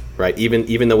reforms, right?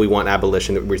 Even though we want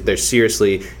abolition, they're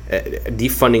seriously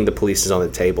defunding the police is on the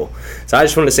table. So I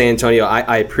just want to say, Antonio,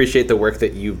 I appreciate the work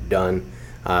that you've done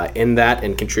in that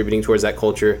and contributing towards that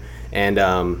culture. And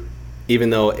even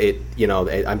though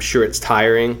I'm sure it's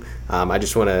tiring, I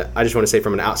just want to say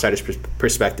from an outsider's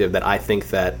perspective that I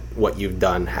think that what you've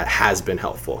done has been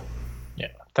helpful. Yeah,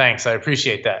 thanks. I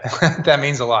appreciate that. That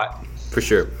means a lot. For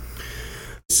sure.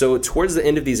 So towards the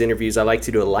end of these interviews, I like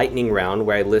to do a lightning round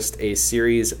where I list a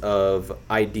series of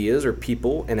ideas or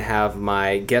people and have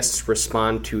my guests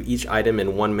respond to each item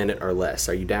in 1 minute or less.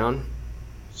 Are you down?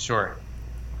 Sure.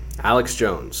 Alex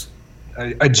Jones.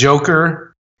 A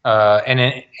joker,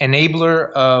 an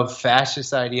enabler of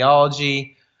fascist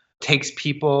ideology, takes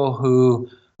people who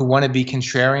want to be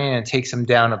contrarian and takes them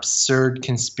down absurd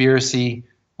conspiracy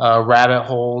rabbit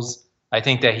holes. I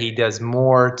think that he does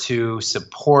more to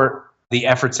support the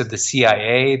efforts of the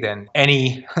CIA than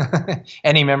any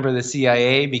member of the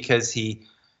CIA, because he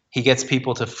gets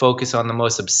people to focus on the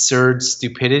most absurd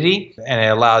stupidity, and it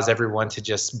allows everyone to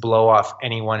just blow off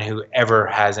anyone who ever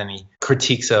has any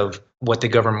critiques of what the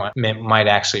government might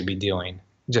actually be doing.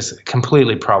 just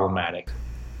completely problematic.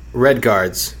 Red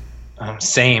Guards.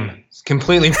 Same. It's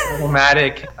completely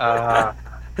problematic.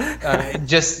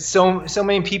 Just so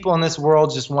many people in this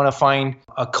world just want to find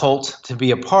a cult to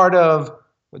be a part of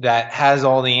that has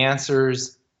all the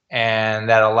answers and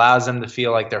that allows them to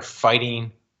feel like they're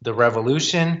fighting the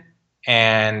revolution.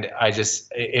 And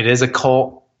it is a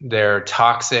cult. They're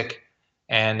toxic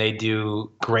and they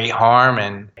do great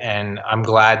harm. And I'm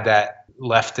glad that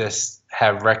leftists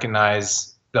have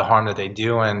recognized the harm that they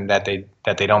do and that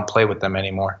they don't play with them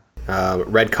anymore.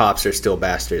 Red cops are still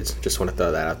bastards. Just want to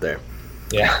throw that out there.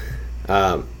 Yeah.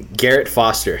 Garrett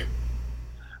Foster.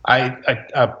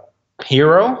 A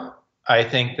hero. I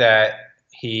think that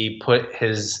he put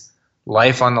his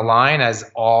life on the line, as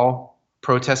all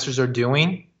protesters are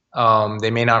doing.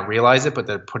 They may not realize it, but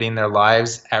they're putting their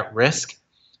lives at risk.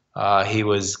 He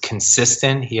was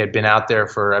consistent. He had been out there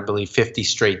for, I believe, 50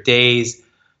 straight days.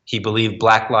 He believed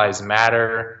Black Lives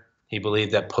Matter. He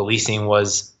believed that policing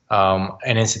was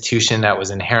an institution that was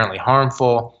inherently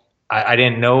harmful. I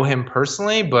didn't know him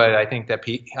personally, but I think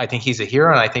he's a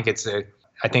hero, and I think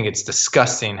it's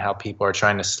disgusting how people are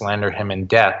trying to slander him in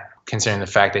death, considering the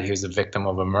fact that he was the victim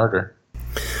of a murder.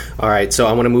 All right, so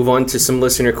I want to move on to some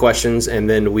listener questions, and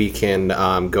then we can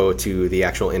go to the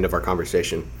actual end of our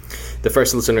conversation. The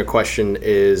first listener question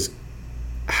is,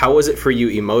 how was it for you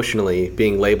emotionally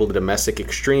being labeled a domestic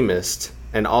extremist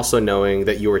and also knowing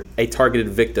that you were a targeted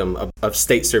victim of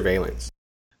state surveillance?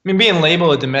 I mean, being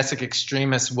labeled a domestic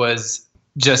extremist was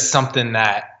just something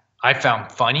that I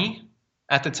found funny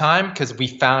at the time, because we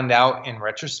found out in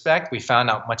retrospect, we found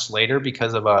out much later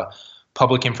because of a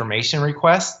public information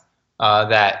request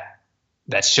that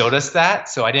showed us that.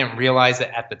 So I didn't realize it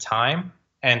at the time.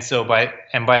 And so by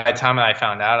the time that I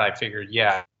found out, I figured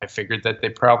that they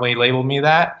probably labeled me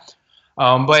that.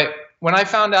 But when I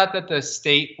found out that the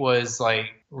state was like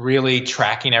really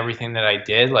tracking everything that I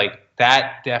did, like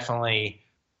that definitely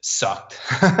sucked.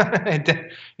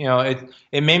 It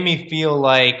made me feel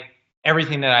like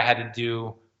everything that I had to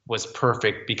do was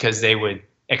perfect because they would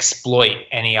exploit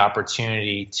any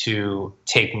opportunity to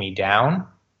take me down.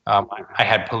 I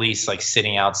had police like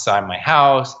sitting outside my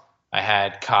house. I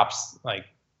had cops like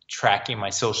tracking my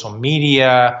social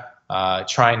media,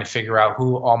 trying to figure out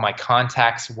who all my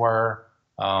contacts were,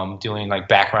 doing like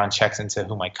background checks into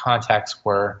who my contacts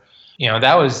were.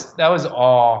 That was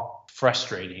all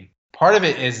frustrating. Part of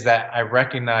it is that I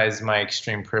recognize my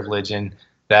extreme privilege and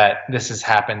that this has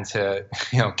happened to,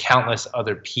 countless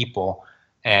other people.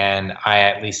 And I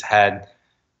at least had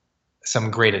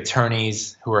some great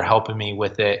attorneys who were helping me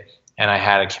with it. And I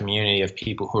had a community of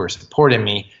people who were supporting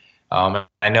me.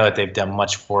 I know that they've done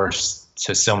much worse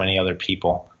to so many other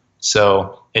people.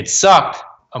 So it sucked.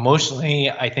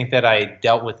 Emotionally, I think that I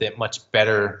dealt with it much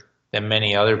better than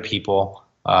many other people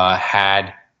who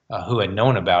had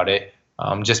known about it.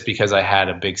 Just because I had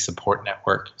a big support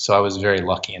network. So I was very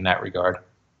lucky in that regard.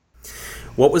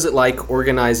 What was it like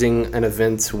organizing an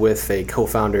event with a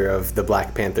co-founder of the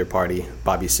Black Panther Party,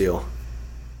 Bobby Seale?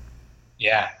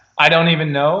 Yeah, I don't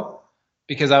even know,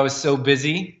 because I was so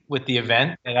busy with the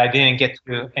event that I didn't get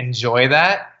to enjoy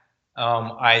that.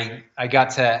 I got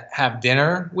to have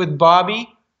dinner with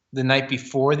Bobby the night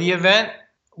before the event,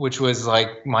 which was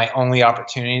like my only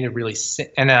opportunity to really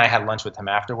sit. And then I had lunch with him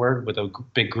afterward with a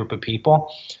big group of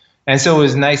people. And so it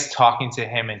was nice talking to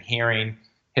him and hearing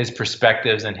his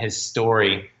perspectives and his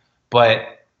story.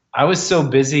 But I was so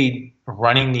busy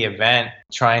running the event,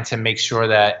 trying to make sure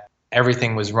that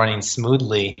everything was running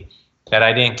smoothly, that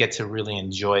I didn't get to really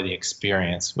enjoy the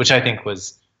experience, which I think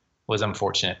was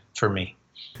unfortunate for me.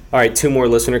 All right, 2 more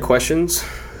listener questions.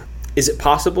 Is it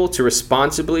possible to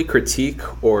responsibly critique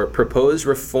or propose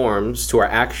reforms to our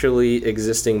actually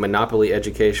existing monopoly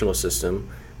educational system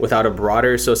without a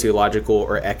broader sociological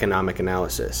or economic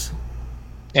analysis?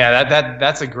 Yeah,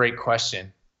 that's a great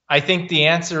question. I think the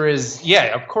answer is,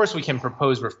 yeah, of course we can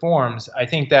propose reforms. I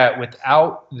think that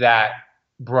without that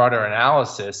broader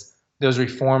analysis, those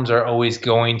reforms are always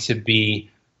going to be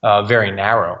very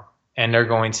narrow, and they're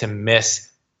going to miss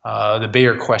the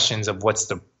bigger questions of what's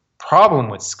the problem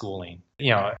with schooling.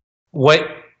 What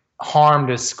harm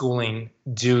does schooling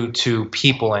do to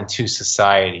people and to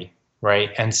society, right?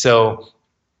 And so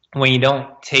when you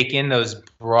don't take in those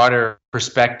broader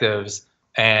perspectives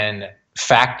and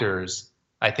factors,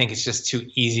 I think it's just too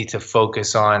easy to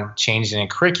focus on changing a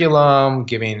curriculum,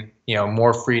 giving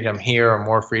more freedom here or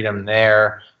more freedom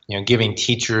there, giving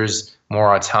teachers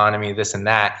more autonomy, this and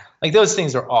that. Like those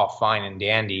things are all fine and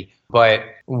dandy. But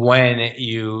when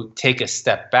you take a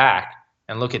step back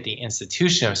and look at the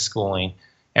institution of schooling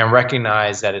and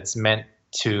recognize that it's meant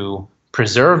to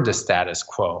preserve the status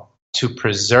quo, to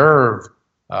preserve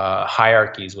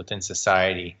hierarchies within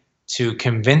society, to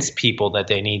convince people that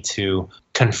they need to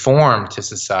conform to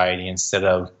society instead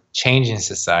of changing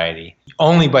society.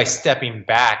 Only by stepping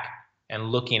back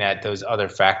and looking at those other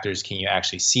factors can you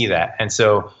actually see that. And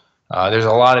so there's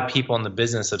a lot of people in the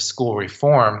business of school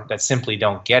reform that simply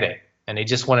don't get it. And they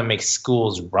just want to make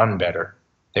schools run better.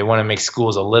 They want to make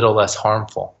schools a little less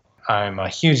harmful. I'm a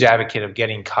huge advocate of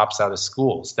getting cops out of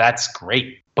schools. That's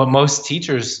great. But most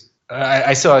teachers,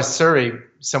 I saw a survey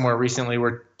somewhere recently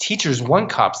where teachers want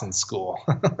cops in school,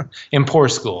 in poor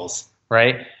schools,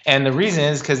 right? And the reason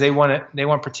is because they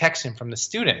want protection from the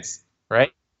students,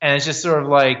 right? And it's just sort of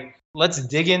like, let's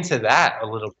dig into that a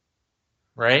little,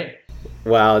 right?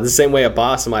 Wow, the same way a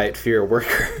boss might fear a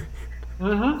worker.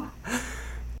 Mm-hmm.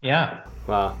 Yeah.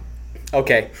 Wow.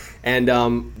 Okay, and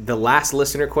the last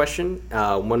listener question,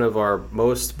 one of our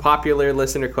most popular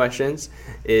listener questions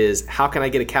is, how can I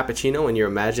get a cappuccino in your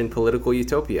imagined political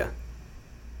utopia?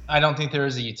 I don't think there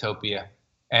is a utopia.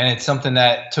 And it's something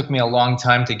that took me a long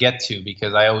time to get to,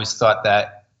 because I always thought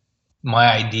that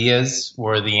my ideas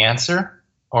were the answer,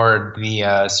 or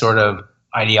the sort of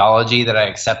ideology that I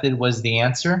accepted was the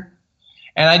answer.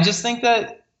 And I just think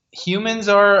that humans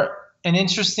are an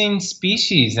interesting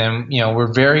species, and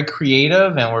we're very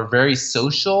creative and we're very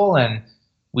social and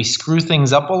we screw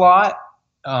things up a lot.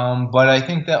 But I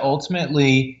think that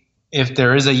ultimately, if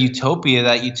there is a utopia,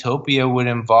 that utopia would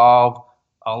involve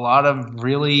a lot of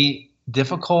really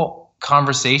difficult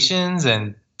conversations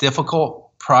and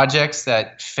difficult projects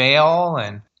that fail,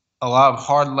 and a lot of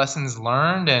hard lessons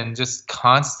learned, and just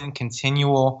constant,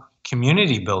 continual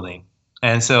community building.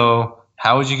 And so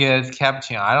how would you get a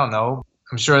cappuccino? I don't know.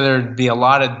 I'm sure there'd be a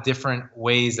lot of different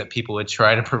ways that people would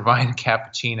try to provide a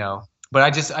cappuccino. But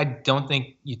I don't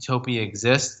think utopia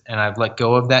exists, and I've let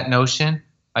go of that notion.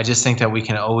 I just think that we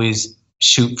can always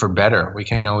shoot for better. We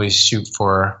can always shoot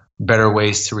for better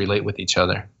ways to relate with each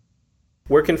other.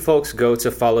 Where can folks go to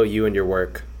follow you and your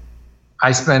work?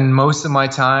 I spend most of my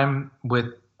time with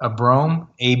Abrome,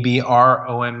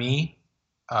 ABROME.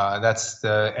 That's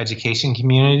the education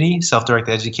community,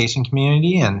 self-directed education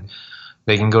community, and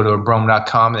they can go to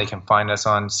abrome.com. They can find us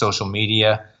on social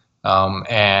media.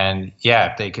 And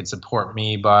yeah, if they could support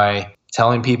me by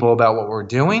telling people about what we're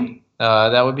doing,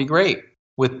 that would be great.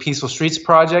 With Peaceful Streets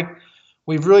Project,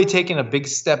 we've really taken a big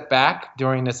step back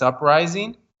during this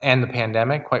uprising and the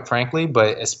pandemic, quite frankly,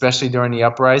 but especially during the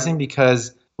uprising,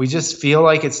 because we just feel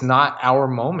like it's not our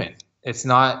moment. It's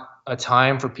not a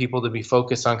time for people to be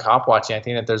focused on cop watching. I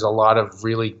think that there's a lot of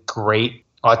really great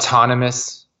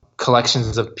autonomous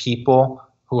collections of people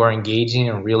who are engaging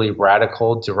in really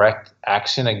radical direct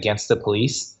action against the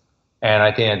police. And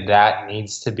I think that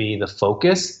needs to be the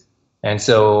focus. And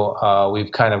so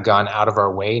we've kind of gone out of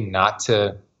our way not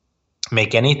to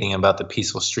make anything about the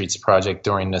Peaceful Streets Project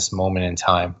during this moment in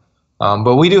time.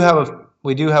 But we do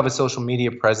have a social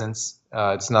media presence.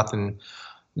 It's nothing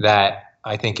that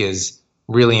I think is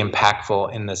really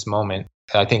impactful in this moment.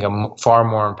 I think a far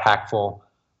more impactful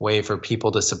way for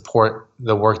people to support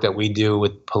the work that we do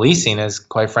with policing is,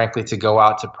 quite frankly, to go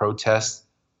out to protest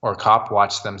or cop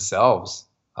watch themselves,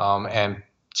 and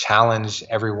challenge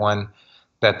everyone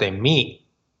that they meet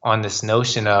on this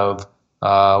notion of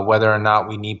whether or not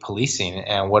we need policing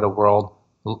and what a world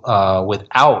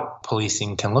without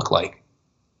policing can look like.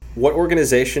 What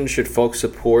organizations should folks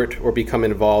support or become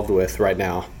involved with right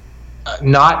now?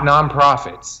 Not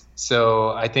nonprofits.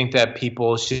 So I think that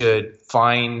people should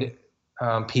find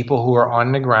people who are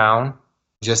on the ground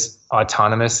just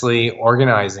autonomously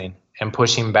organizing and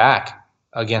pushing back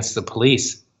against the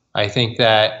police. I think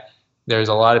that there's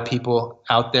a lot of people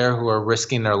out there who are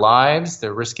risking their lives,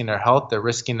 they're risking their health, they're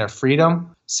risking their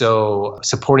freedom. So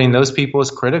supporting those people is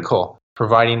critical.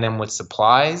 Providing them with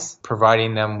supplies,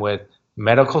 providing them with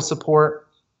medical support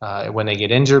when they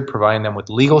get injured, providing them with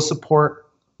legal support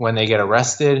when they get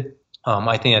arrested.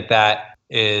 I think that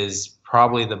is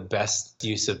probably the best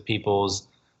use of people's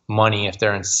money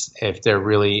if they're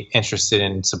really interested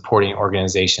in supporting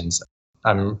organizations.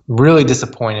 I'm really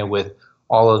disappointed with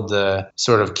all of the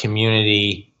sort of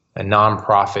community and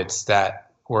nonprofits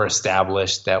that were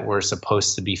established that were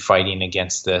supposed to be fighting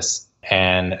against this,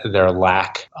 and their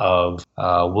lack of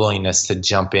willingness to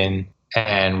jump in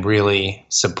and really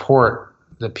support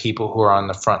the people who are on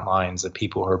the front lines, the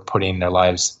people who are putting their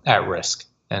lives at risk.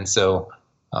 And so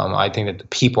I think that the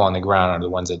people on the ground are the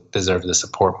ones that deserve the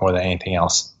support more than anything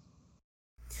else.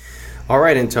 All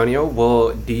right, Antonio.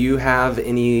 Well, do you have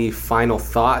any final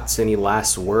thoughts, any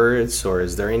last words, or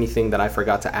is there anything that I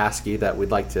forgot to ask you that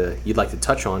you'd like to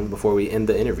touch on before we end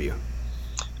the interview?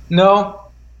 No,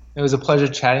 it was a pleasure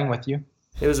chatting with you.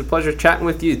 It was a pleasure chatting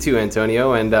with you too,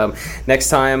 Antonio. And next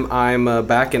time I'm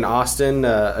back in Austin,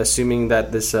 assuming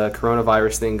that this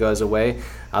coronavirus thing goes away,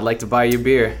 I'd like to buy you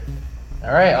beer.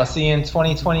 All right, I'll see you in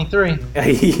 2023.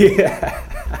 Yeah.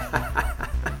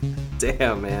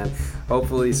 Damn, man.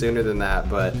 Hopefully sooner than that,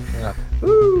 but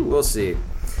we'll see.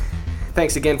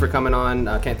 Thanks again for coming on.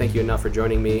 Can't thank you enough for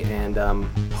joining me, and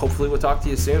hopefully we'll talk to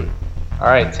you soon. All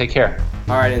right, take care.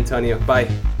 All right, Antonio. Bye.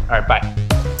 All right, bye.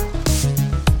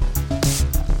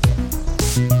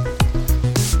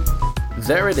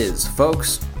 There it is,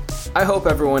 folks. I hope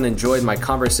everyone enjoyed my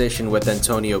conversation with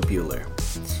Antonio Buehler.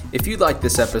 If you liked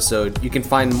this episode, you can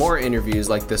find more interviews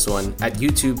like this one at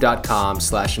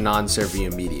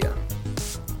youtube.com/nonserviummedia.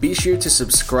 Be sure to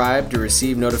subscribe to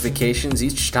receive notifications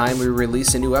each time we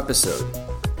release a new episode.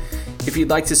 If you'd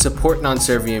like to support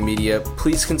Nonservium Media,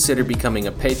 please consider becoming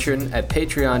a patron at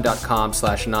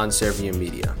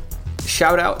patreon.com/nonserviummedia.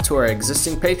 Shout out to our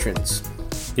existing patrons.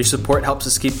 Your support helps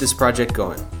us keep this project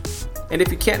going. And if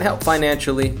you can't help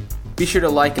financially, be sure to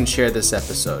like and share this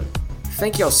episode.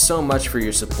 Thank y'all so much for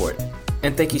your support,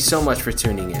 and thank you so much for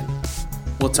tuning in.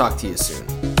 We'll talk to you soon.